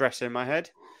stress in my head.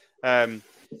 And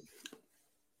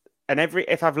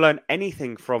if I've learned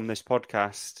anything from this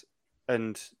podcast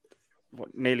and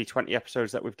nearly 20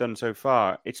 episodes that we've done so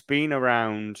far, it's been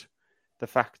around the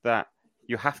fact that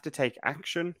you have to take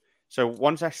action. So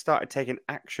once I started taking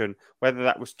action, whether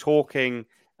that was talking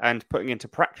and putting into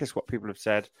practice what people have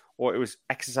said, or it was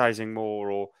exercising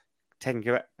more, or taking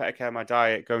better care of my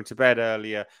diet, going to bed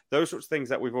earlier, those sorts of things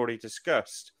that we've already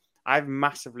discussed, I've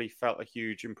massively felt a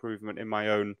huge improvement in my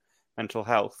own mental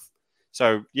health.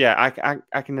 So yeah,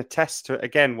 I can attest to,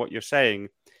 again, what you're saying.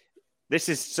 This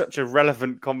is such a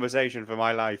relevant conversation for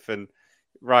my life. And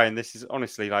Ryan, this is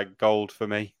honestly like gold for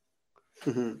me.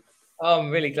 Oh, I'm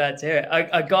really glad to hear it.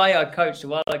 A guy I coached a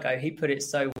while ago, he put it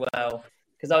so well,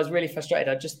 because I was really frustrated.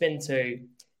 I'd just been to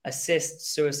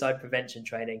assist suicide prevention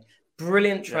training.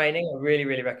 Brilliant training. I really,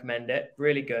 really recommend it.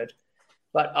 Really good.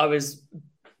 But I was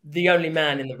the only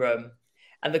man in the room.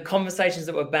 And the conversations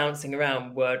that were bouncing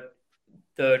around were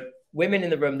the women in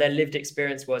the room, their lived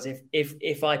experience was,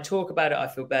 if I talk about it, I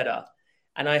feel better.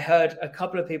 And I heard a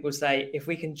couple of people say, if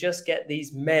we can just get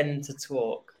these men to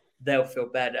talk, they'll feel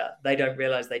better. They don't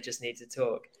realize they just need to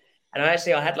talk. And I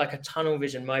had like a tunnel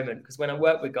vision moment, because when I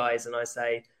work with guys and I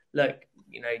say, look,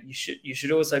 you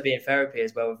should also be in therapy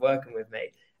as well with working with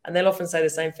me. And they'll often say the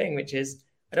same thing, which is,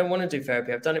 I don't want to do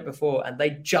therapy. I've done it before. And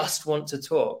they just want to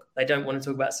talk. They don't want to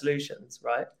talk about solutions,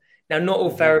 right? Now, not all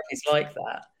therapy is like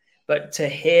that. But to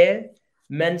hear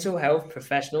mental health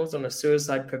professionals on a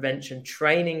suicide prevention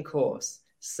training course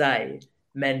say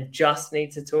men just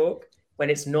need to talk when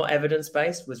it's not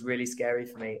evidence-based was really scary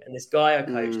for me. And this guy I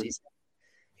coached,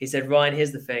 he said, Ryan,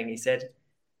 here's the thing. He said,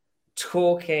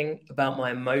 talking about my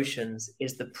emotions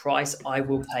is the price I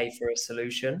will pay for a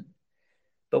solution.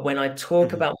 But when I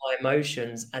talk about my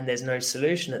emotions and there's no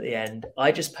solution at the end,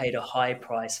 I just paid a high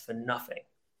price for nothing.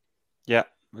 Yeah,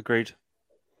 agreed.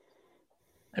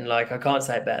 And I can't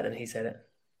say it better than he said it.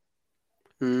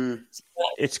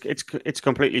 It's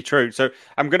completely true. So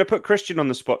I'm going to put Christian on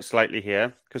the spot slightly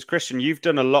here, because Christian, you've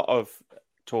done a lot of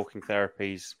talking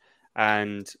therapies,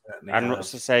 and I'm not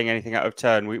saying anything out of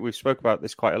turn. We've spoke about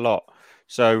this quite a lot.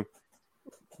 So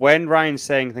when Ryan's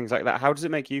saying things like that, how does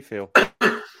it make you feel?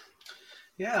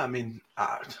 Yeah, I mean,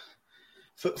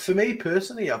 for me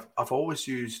personally, I've always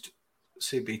used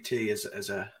CBT as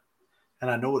a, and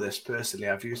I know this personally,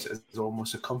 I've used it as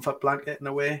almost a comfort blanket in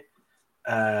a way.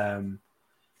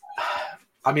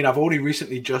 I mean, I've only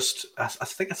recently I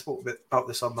think I spoke a bit about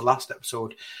this on the last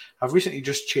episode. I've recently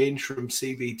just changed from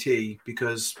CBT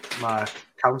because my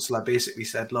counsellor basically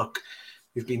said, look,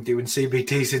 you've been doing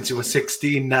CBT since you were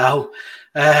 16 now.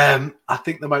 I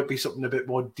think there might be something a bit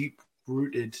more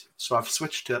deep-rooted. So I've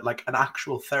switched to like an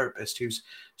actual therapist who's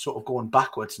sort of going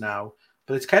backwards now.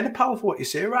 But it's kind of powerful what you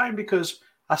say, Ryan, because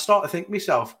I start to think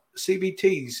myself,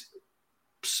 CBTs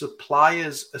supply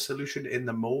us a solution in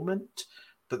the moment,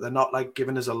 but they're not like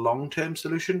giving us a long-term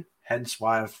solution. Hence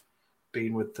why I've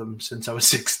been with them since I was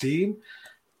 16.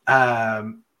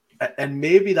 And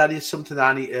maybe that is something that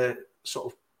I need to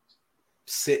sort of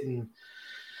sit and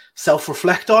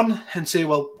self-reflect on and say,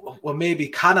 well, maybe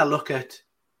can I look at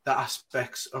the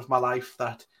aspects of my life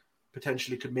that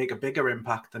potentially could make a bigger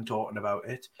impact than talking about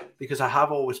it? Because I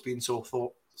have always been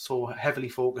so heavily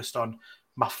focused on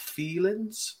my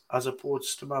feelings as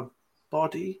opposed to my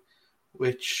body,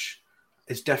 which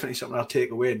is definitely something I'll take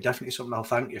away and definitely something I'll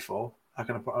thank you for. I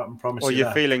can promise you that. Or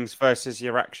your feelings versus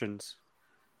your actions.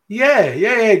 Yeah,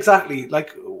 exactly.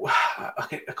 Like,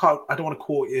 okay, I don't want to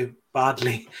quote you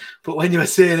badly, but when you were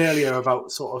saying earlier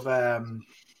about sort of,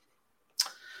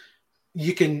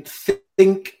 you can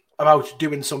think about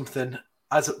doing something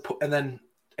and then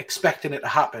expecting it to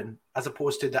happen, as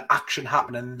opposed to the action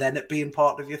happening and then it being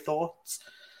part of your thoughts.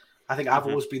 I think I've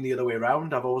always been the other way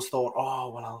around. I've always thought,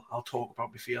 oh, well, I'll talk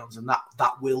about my feelings and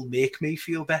that will make me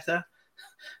feel better.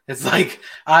 It's like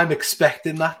I'm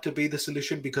expecting that to be the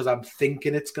solution because I'm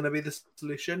thinking it's going to be the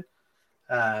solution.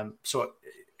 So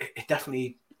it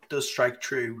definitely does strike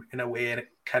true in a way, and it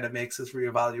kind of makes us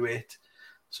reevaluate,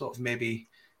 sort of maybe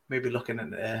looking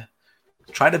at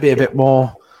trying to be a bit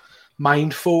more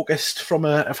mind focused from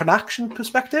an action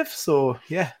perspective. So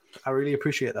yeah, I really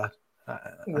appreciate that. I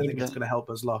think it's going to help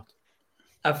us a lot.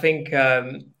 I think,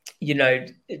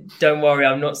 don't worry,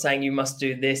 I'm not saying you must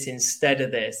do this instead of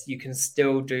this. You can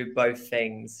still do both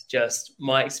things. Just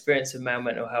my experience of male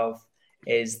mental health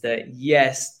is that,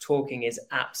 yes, talking is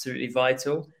absolutely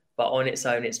vital, but on its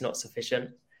own, it's not sufficient.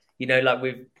 Like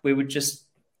we would just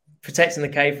protecting the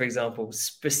cave, for example,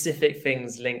 specific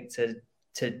things linked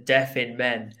to death in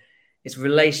men. It's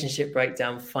relationship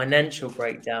breakdown, financial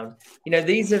breakdown.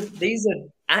 These are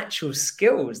actual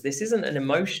skills. This isn't an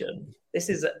emotion. This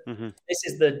is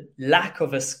the lack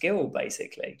of a skill,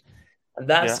 basically. And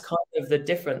that's kind of the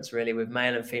difference, really, with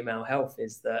male and female health,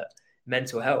 is that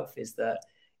mental health is that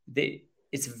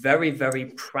it's very, very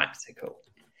practical.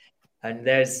 And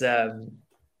there's, I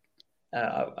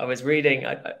was reading,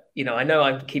 I know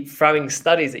I keep throwing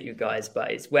studies at you guys,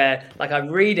 but it's where, like, I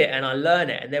read it and I learn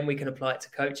it, and then we can apply it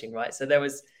to coaching, right? So there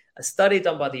was a study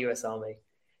done by the US Army.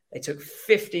 They took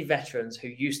 50 veterans who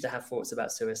used to have thoughts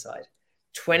about suicide.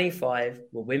 25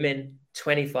 were women,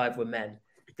 25 were men.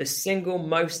 The single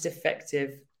most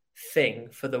effective thing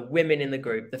for the women in the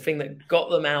group, the thing that got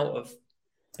them out of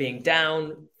being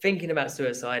down, thinking about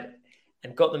suicide,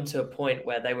 and got them to a point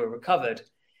where they were recovered,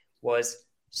 was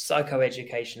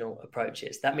psychoeducational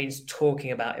approaches. That means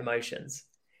talking about emotions.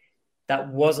 That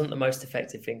wasn't the most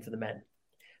effective thing for the men.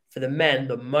 For the men,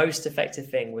 the most effective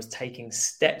thing was taking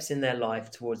steps in their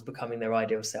life towards becoming their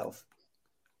ideal self.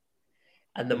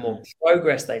 And the more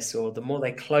progress they saw, the more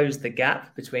they closed the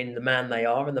gap between the man they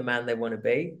are and the man they want to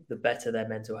be, the better their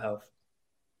mental health.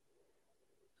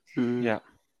 Yeah.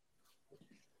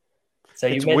 So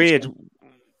it's weird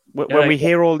when we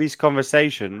hear all these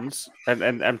conversations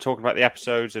and I'm talking about the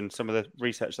episodes and some of the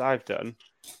research that I've done.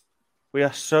 We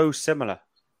are so similar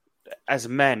as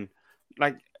men.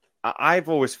 Like, I've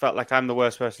always felt like I'm the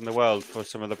worst person in the world for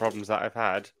some of the problems that I've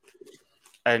had.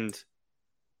 And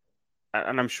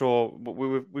I'm sure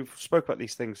we've spoke about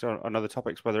these things on other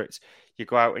topics, whether it's you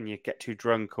go out and you get too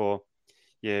drunk, or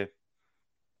you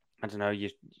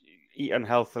eat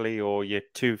unhealthily, or you're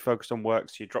too focused on work,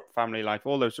 so you drop family life,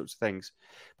 all those sorts of things.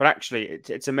 But actually,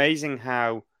 it's amazing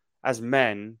how, as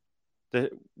men,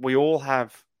 we all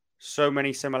have so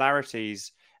many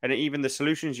similarities, and even the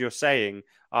solutions you're saying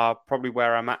are probably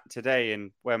where I'm at today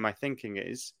and where my thinking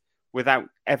is, without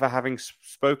ever having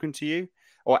spoken to you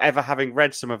or ever having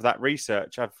read some of that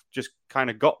research. I've just kind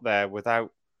of got there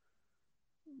without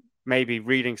maybe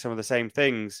reading some of the same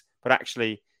things, but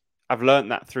actually I've learned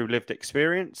that through lived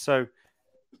experience. So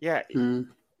yeah,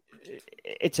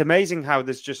 it's amazing how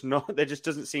there just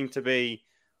doesn't seem to be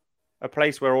a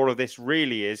place where all of this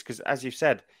really is. Because as you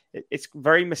said, it's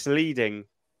very misleading.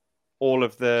 All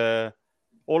of the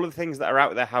things that are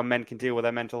out there, how men can deal with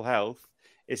their mental health,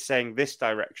 is saying this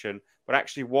direction, but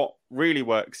actually what really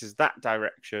works is that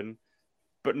direction,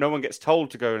 but no one gets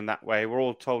told to go in that way. We're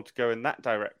all told to go in that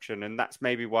direction. And that's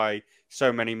maybe why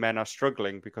so many men are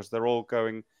struggling, because they're all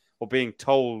going or being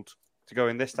told to go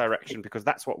in this direction because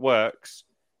that's what works,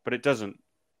 but it doesn't.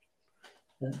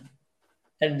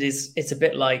 And it's a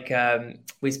bit like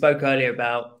we spoke earlier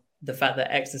about the fact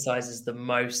that exercise is the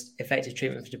most effective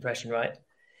treatment for depression, right?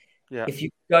 Yeah. If you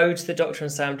go to the doctor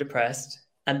and say I'm depressed,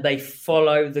 and they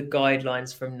follow the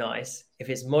guidelines from NICE, if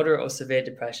it's moderate or severe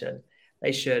depression,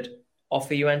 they should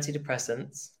offer you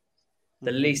antidepressants,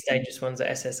 the least dangerous ones are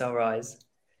SSRIs,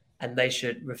 and they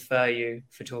should refer you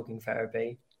for talking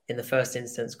therapy, in the first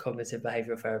instance, cognitive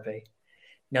behavioral therapy.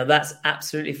 Now, that's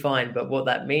absolutely fine, but what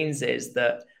that means is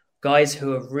that guys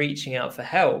who are reaching out for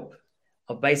help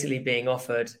are basically being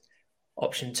offered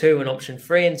option 2 and option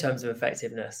 3 in terms of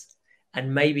effectiveness,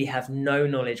 and maybe have no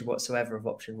knowledge whatsoever of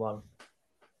option 1.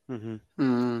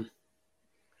 Mm-hmm.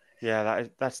 Yeah,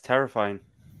 that's terrifying.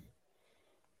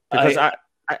 Because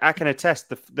I can attest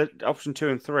the option 2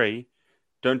 and 3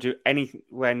 don't do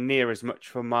anywhere near as much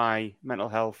for my mental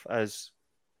health as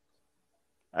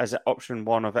option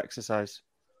 1 of exercise.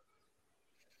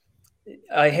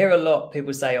 I hear a lot of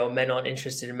people say, "Oh, men aren't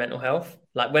interested in mental health."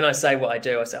 Like when I say what I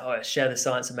do, I say, "Oh, I share the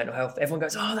science of mental health." Everyone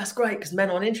goes, "Oh, that's great because men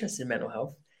aren't interested in mental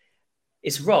health."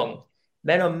 It's wrong.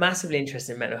 Men are massively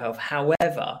interested in mental health.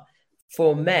 However,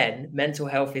 for men, mental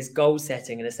health is goal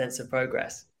setting and a sense of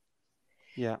progress.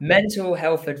 Yeah. Mental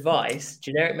health advice,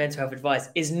 generic mental health advice,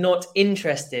 is not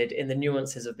interested in the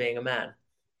nuances of being a man.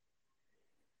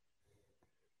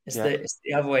 It's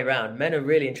the other way around. Men are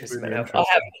really interested in mental health.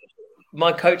 I have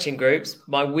my coaching groups,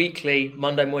 my weekly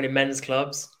Monday morning men's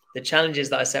clubs, the challenges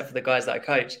that I set for the guys that I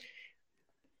coach.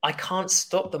 I can't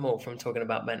stop them all from talking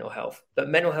about mental health. But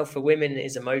mental health for women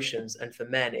is emotions, and for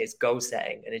men is goal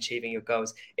setting and achieving your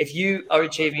goals. If you are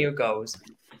achieving your goals,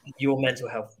 your mental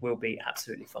health will be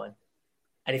absolutely fine.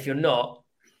 And if you're not,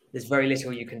 there's very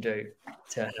little you can do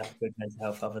to have good mental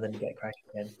health other than get cracking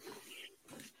again.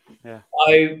 Yeah.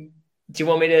 Do you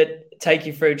want me to take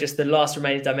you through just the last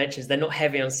remaining dimensions? They're not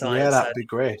heavy on science. Yeah, that'd be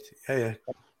great. Yeah.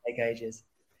 Take ages.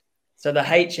 So the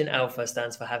H in alpha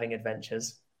stands for having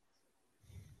adventures.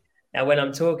 Now, when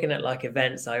I'm talking at like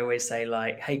events, I always say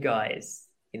like, "Hey guys,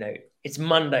 it's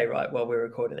Monday, right? While we're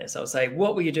recording this, I'll say,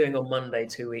 what were you doing on Monday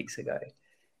 2 weeks ago?"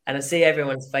 And I see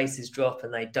everyone's faces drop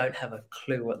and they don't have a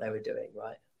clue what they were doing,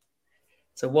 right?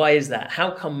 So why is that?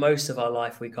 How come most of our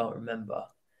life we can't remember?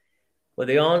 Well,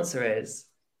 the answer is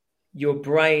your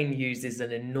brain uses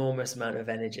an enormous amount of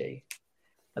energy.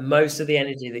 And most of the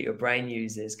energy that your brain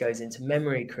uses goes into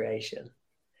memory creation.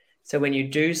 So when you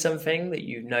do something that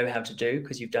you know how to do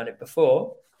because you've done it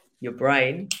before, your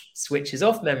brain switches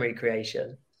off memory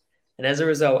creation. And as a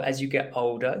result, as you get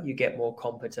older, you get more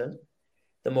competent.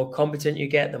 The more competent you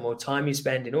get, the more time you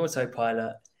spend in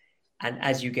autopilot. And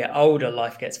as you get older,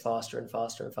 life gets faster and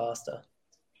faster and faster.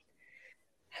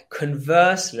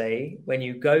 Conversely, when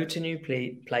you go to new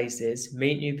places,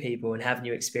 meet new people, and have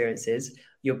new experiences,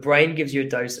 your brain gives you a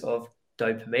dose of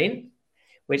dopamine,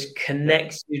 which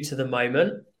connects you to the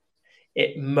moment.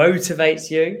 It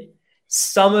motivates you.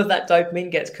 Some of that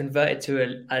dopamine gets converted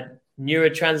to a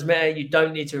neurotransmitter. You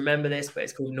don't need to remember this, but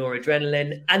it's called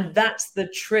noradrenaline. And that's the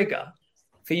trigger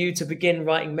for you to begin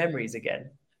writing memories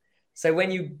again. So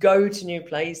when you go to new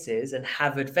places and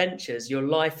have adventures, your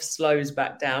life slows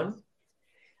back down.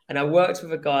 And I worked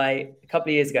with a guy a couple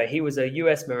of years ago. He was a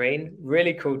US Marine,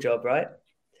 really cool job, right?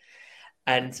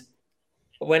 And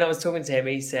when I was talking to him,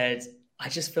 he said, "I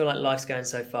just feel like life's going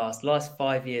so fast. The last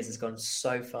 5 years has gone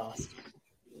so fast."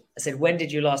 I said, "When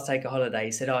did you last take a holiday?"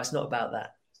 He said, "Oh, it's not about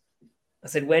that." I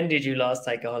said, "When did you last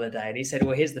take a holiday?" And he said,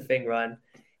 "Well, here's the thing, Ryan.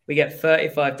 We get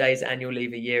 35 days annual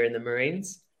leave a year in the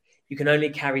Marines. You can only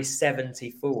carry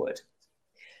 70 forward.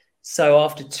 So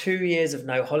after 2 years of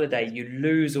no holiday, you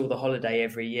lose all the holiday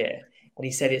every year." And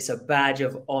he said, "It's a badge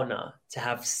of honor to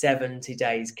have 70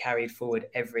 days carried forward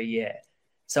every year.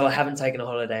 So I haven't taken a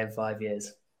holiday in 5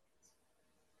 years."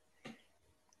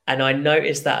 And I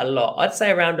noticed that a lot. I'd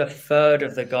say around a third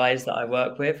of the guys that I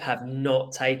work with have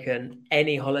not taken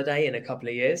any holiday in a couple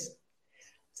of years.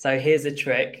 So here's a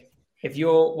trick. If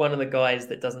you're one of the guys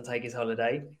that doesn't take his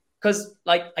holiday, because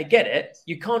I get it,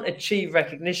 you can't achieve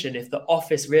recognition if the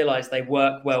office realize they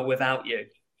work well without you.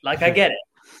 I get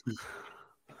it.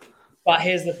 But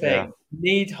here's the thing. You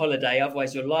need holiday,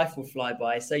 otherwise your life will fly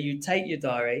by. So you take your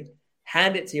diary,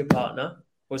 hand it to your partner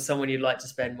or someone you'd like to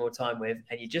spend more time with,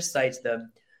 and you just say to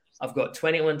them, "I've got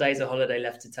 21 days of holiday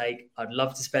left to take. I'd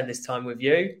love to spend this time with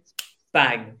you."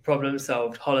 Bang, problem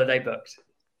solved, holiday booked.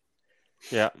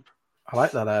 Yeah. I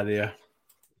like that idea.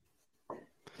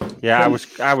 Yeah,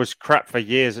 I was crap for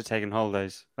years at taking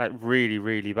holidays, like really,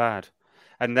 really bad.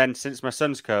 And then since my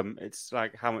son's come, it's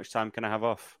like, how much time can I have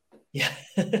off? Yeah.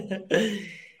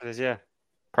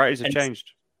 Priorities have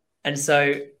changed. And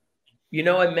so,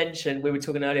 I mentioned, we were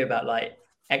talking earlier about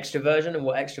extroversion and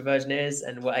what extroversion is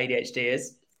and what ADHD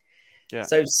is. Yeah.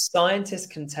 So scientists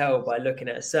can tell by looking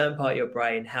at a certain part of your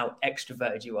brain how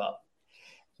extroverted you are.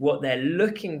 What they're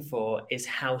looking for is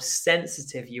how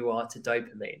sensitive you are to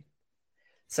dopamine.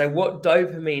 So what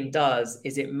dopamine does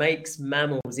is it makes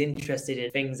mammals interested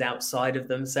in things outside of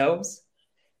themselves.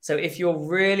 So if you're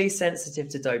really sensitive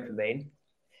to dopamine,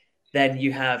 then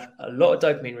you have a lot of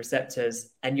dopamine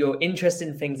receptors and you're interested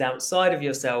in things outside of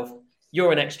yourself,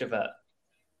 you're an extrovert.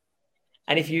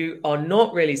 And if you are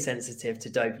not really sensitive to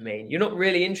dopamine, you're not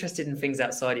really interested in things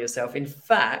outside of yourself. In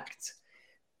fact,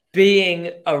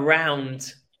 being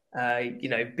around,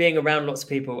 being around lots of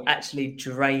people actually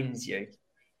drains you.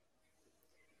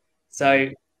 So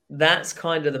that's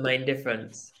kind of the main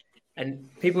difference. And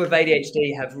people with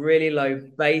ADHD have really low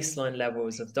baseline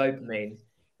levels of dopamine,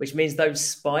 which means those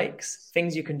spikes,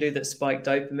 things you can do that spike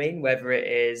dopamine, whether it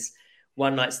is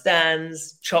one night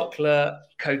stands, chocolate,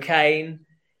 cocaine,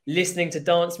 listening to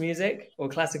dance music or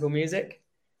classical music.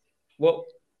 What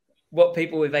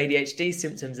people with ADHD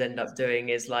symptoms end up doing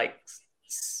is like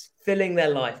filling their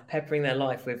life, peppering their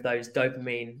life with those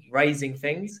dopamine raising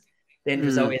things. The end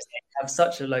result is they have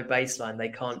such a low baseline, they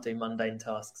can't do mundane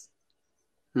tasks.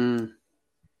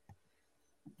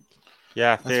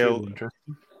 Yeah, I feel really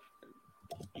interesting.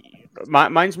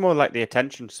 Mine's more like the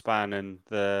attention span and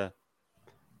the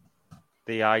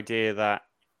idea that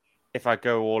if I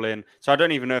go all in, so I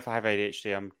don't even know if I have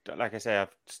ADHD. I'm, like I say,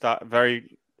 I've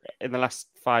started in the last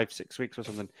 5-6 weeks or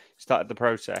something, started the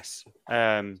process.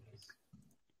 But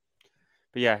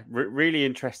yeah, really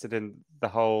interested in the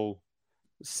whole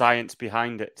science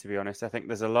behind it, to be honest. I think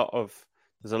there's a lot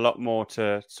more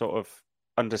to sort of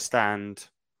understand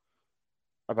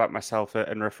about myself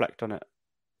and reflect on it.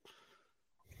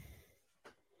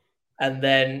 And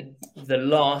then the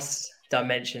last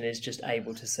dimension is just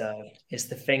able to serve. It's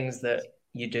the things that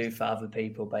you do for other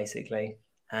people, basically.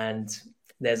 And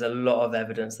there's a lot of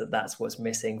evidence that that's what's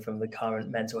missing from the current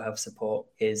mental health support,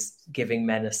 is giving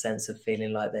men a sense of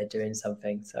feeling like they're doing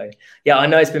something. So, yeah, I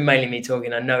know it's been mainly me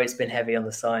talking. I know it's been heavy on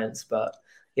the science, but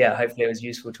yeah, hopefully it was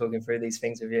useful talking through these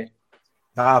things with you.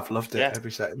 I've loved it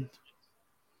every second.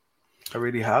 I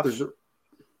really have. It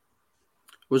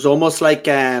was almost like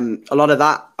a lot of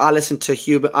that. I listened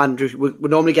to Andrew. We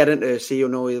normally get into See or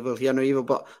No Evil, Hear No Evil,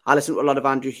 but I listened to a lot of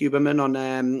Andrew Huberman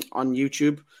on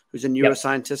YouTube, who's a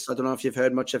neuroscientist. I don't know if you've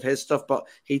heard much of his stuff, but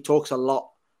he talks a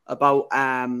lot about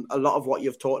a lot of what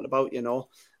you've talked about,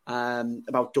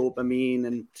 about dopamine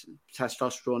and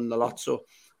testosterone a lot. So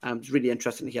it's really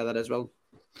interesting to hear that as well.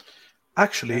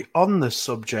 Actually, on the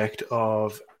subject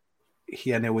of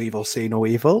Hear No Evil, See No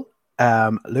Evil,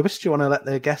 Lewis, do you want to let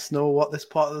the guests know what this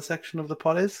part of the section of the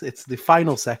pod is? It's the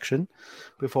final section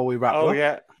before we wrap up. Oh,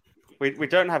 yeah. We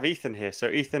don't have Ethan here. So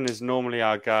Ethan is normally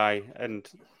our guy, and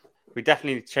we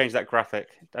definitely need to change that graphic.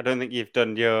 I don't think you've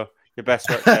done your best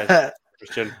work there,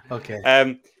 Christian.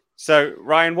 Okay. So,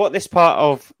 Ryan, what this part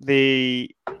of the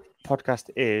podcast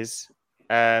is,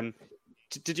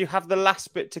 did you have the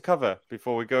last bit to cover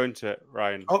before we go into it,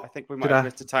 Ryan? I think we might have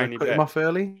missed a tiny bit. Cut him off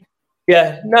early?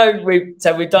 Yeah, no, we've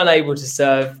done able to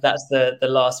serve. That's the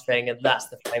last thing, and that's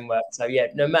the framework. So yeah,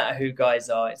 no matter who guys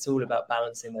are, it's all about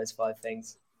balancing those 5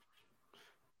 things.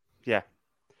 Yeah.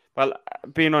 Well,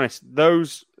 being honest,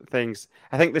 those things,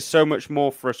 I think there's so much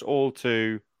more for us all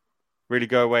to really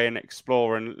go away and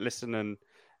explore and listen and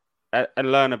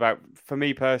learn about. For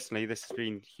me personally, this has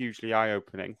been hugely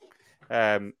eye-opening.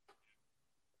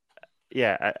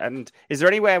 Yeah, and is there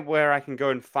anywhere where I can go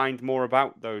and find more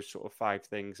about those sort of 5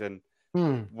 things and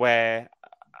where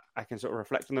I can sort of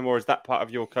reflect on them, or is that part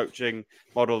of your coaching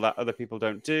model that other people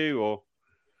don't do? Or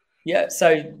yeah,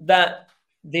 so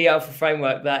the Alpha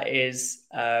framework, that is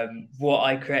what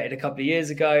I created a couple of years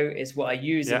ago. It's what I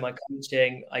use in my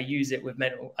coaching. I use it with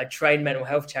I train mental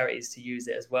health charities to use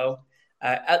it as well.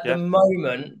 At the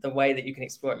moment, the way that you can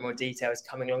explore it in more detail is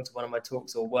coming along to one of my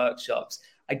talks or workshops.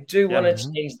 I do want to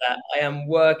change that. I am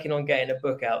working on getting a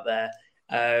book out there,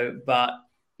 but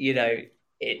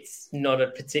it's not a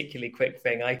particularly quick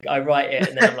thing. I write it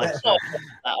and then I'm like,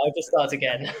 I'll just start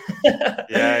again.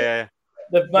 Yeah.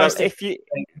 The most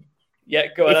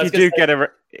go on.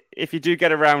 If you do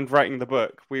get around writing the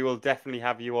book, we will definitely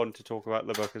have you on to talk about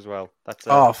the book as well. That's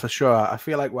for sure. I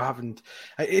feel like we haven't.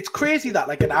 It's crazy that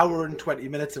like an hour and 20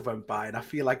 minutes have went by, and I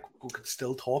feel like we could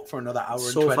still talk for another hour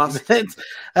and 20 minutes.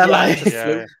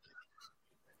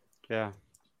 Yeah.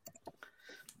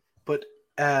 But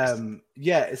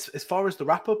as far as the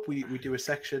wrap up, we do a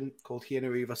section called Hear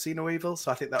No Evil, See No Evil.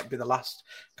 So I think that would be the last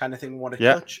kind of thing we want to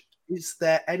touch. Is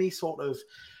there any sort of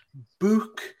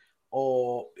book,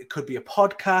 or it could be a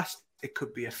podcast, it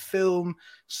could be a film,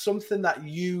 something that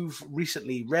you've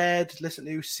recently read, listened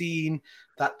to, seen,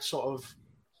 that sort of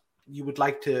you would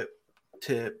like to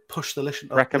push the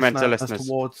recommend to listeners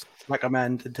towards,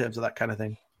 recommend in terms of that kind of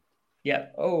thing? Yeah.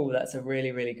 Oh, that's a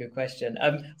really, really good question.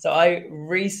 So I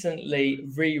recently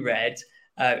reread,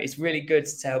 it's really good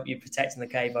to help you protect in the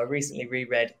cave. I recently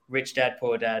reread Rich Dad,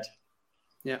 Poor Dad.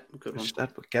 Yeah, good one.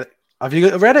 Get it. Have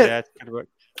you read it? Yeah, good work.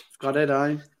 Got it,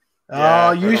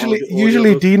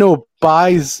 Usually Dino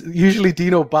buys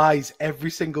every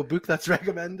single book that's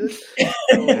recommended.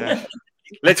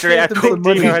 Literally, I think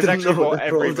Dino has actually bought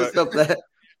every book.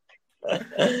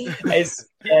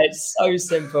 It's so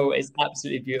simple. It's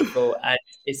absolutely beautiful, and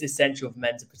it's essential for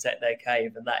men to protect their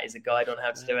cave, and that is a guide on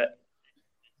how to do it.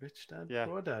 Rich Dad,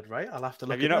 Poor Dad, right? I'll have to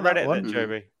look. Have you not read it then,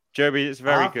 Joby? Joby, it's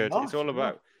very good. It's all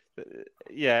about.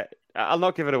 Yeah, I'll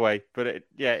not give it away, but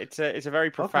it's a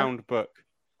very profound book.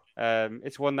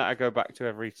 It's one that I go back to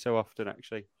every so often.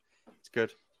 Actually, it's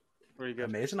good, really good.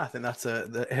 Amazing. I think that's a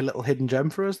little hidden gem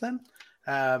for us then.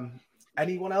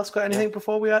 Anyone else got anything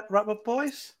before we wrap up,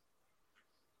 boys?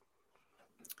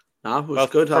 No, it was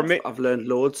good. I've learned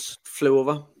loads. Flew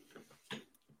over.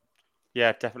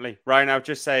 Yeah, definitely. Ryan, I would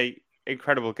just say,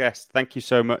 incredible guest. Thank you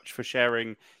so much for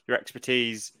sharing your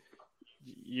expertise,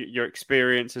 your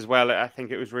experience as well. I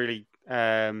think it was really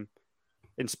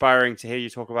inspiring to hear you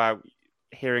talk about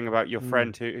hearing about your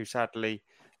friend who sadly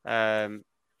who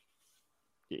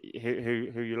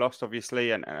you lost,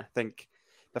 obviously, and I think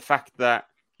the fact that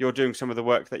you're doing some of the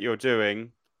work that you're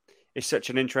doing is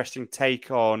such an interesting take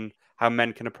on how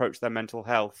men can approach their mental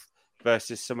health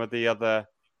versus some of the other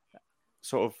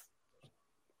sort of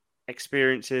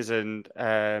experiences and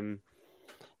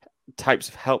types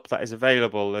of help that is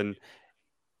available. And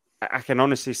I can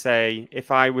honestly say, if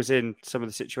I was in some of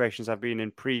the situations I've been in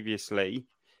previously,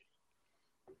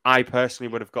 I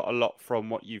personally would have got a lot from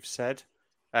what you've said,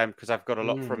 because I've got a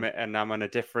lot from it, and I'm on a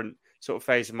different sort of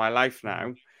phase of my life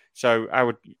now. So I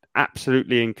would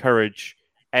absolutely encourage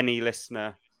any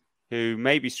listener who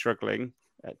may be struggling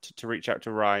to reach out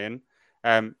to Ryan.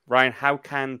 Ryan, how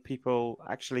can people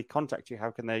actually contact you?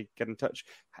 How can they get in touch?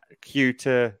 Cue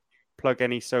to plug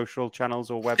any social channels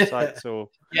or websites or.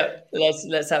 Yep,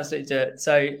 let's absolutely do it.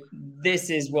 So this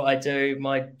is what I do.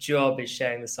 My job is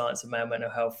sharing the science of male mental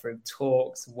health through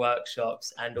talks,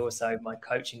 workshops, and also my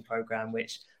coaching program,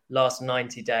 which lasts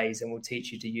 90 days and will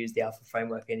teach you to use the Alpha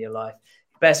framework in your life.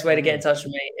 Best way to get in touch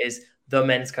with me is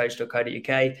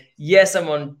themenscoach.co.uk. Yes, I'm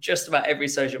on just about every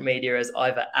social media as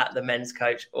either at the men's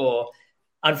coach or,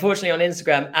 unfortunately, on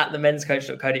Instagram at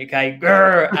themenscoach.co.uk.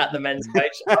 At the men's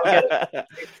coach. I'll get it.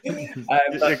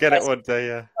 You'll get it one day,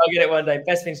 yeah. I'll get it one day.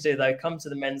 Best thing to do though, come to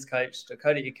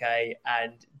themenscoach.co.uk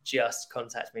and just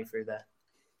contact me through there.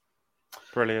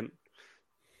 Brilliant.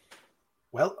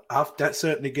 Well, I've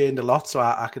certainly gained a lot, so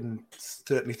I can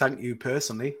certainly thank you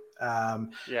personally.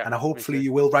 And hopefully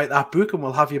you will write that book and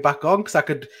we'll have you back on, because I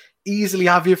could easily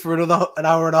have you for an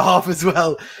hour and a half as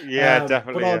well. Yeah,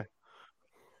 definitely.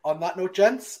 On that note,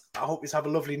 gents, I hope you have a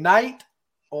lovely night.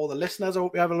 All the listeners, I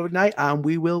hope you have a lovely night, and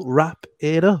we will wrap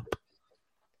it up.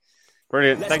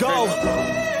 Brilliant. Let's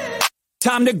go.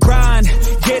 Time to grind,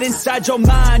 get inside your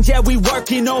mind. Yeah, we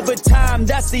working overtime.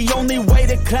 That's the only way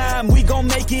to climb. We gon'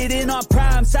 make it in our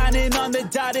prime. Signing on the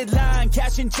dotted line,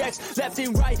 cashing checks left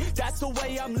and right. That's the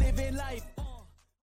way I'm living life.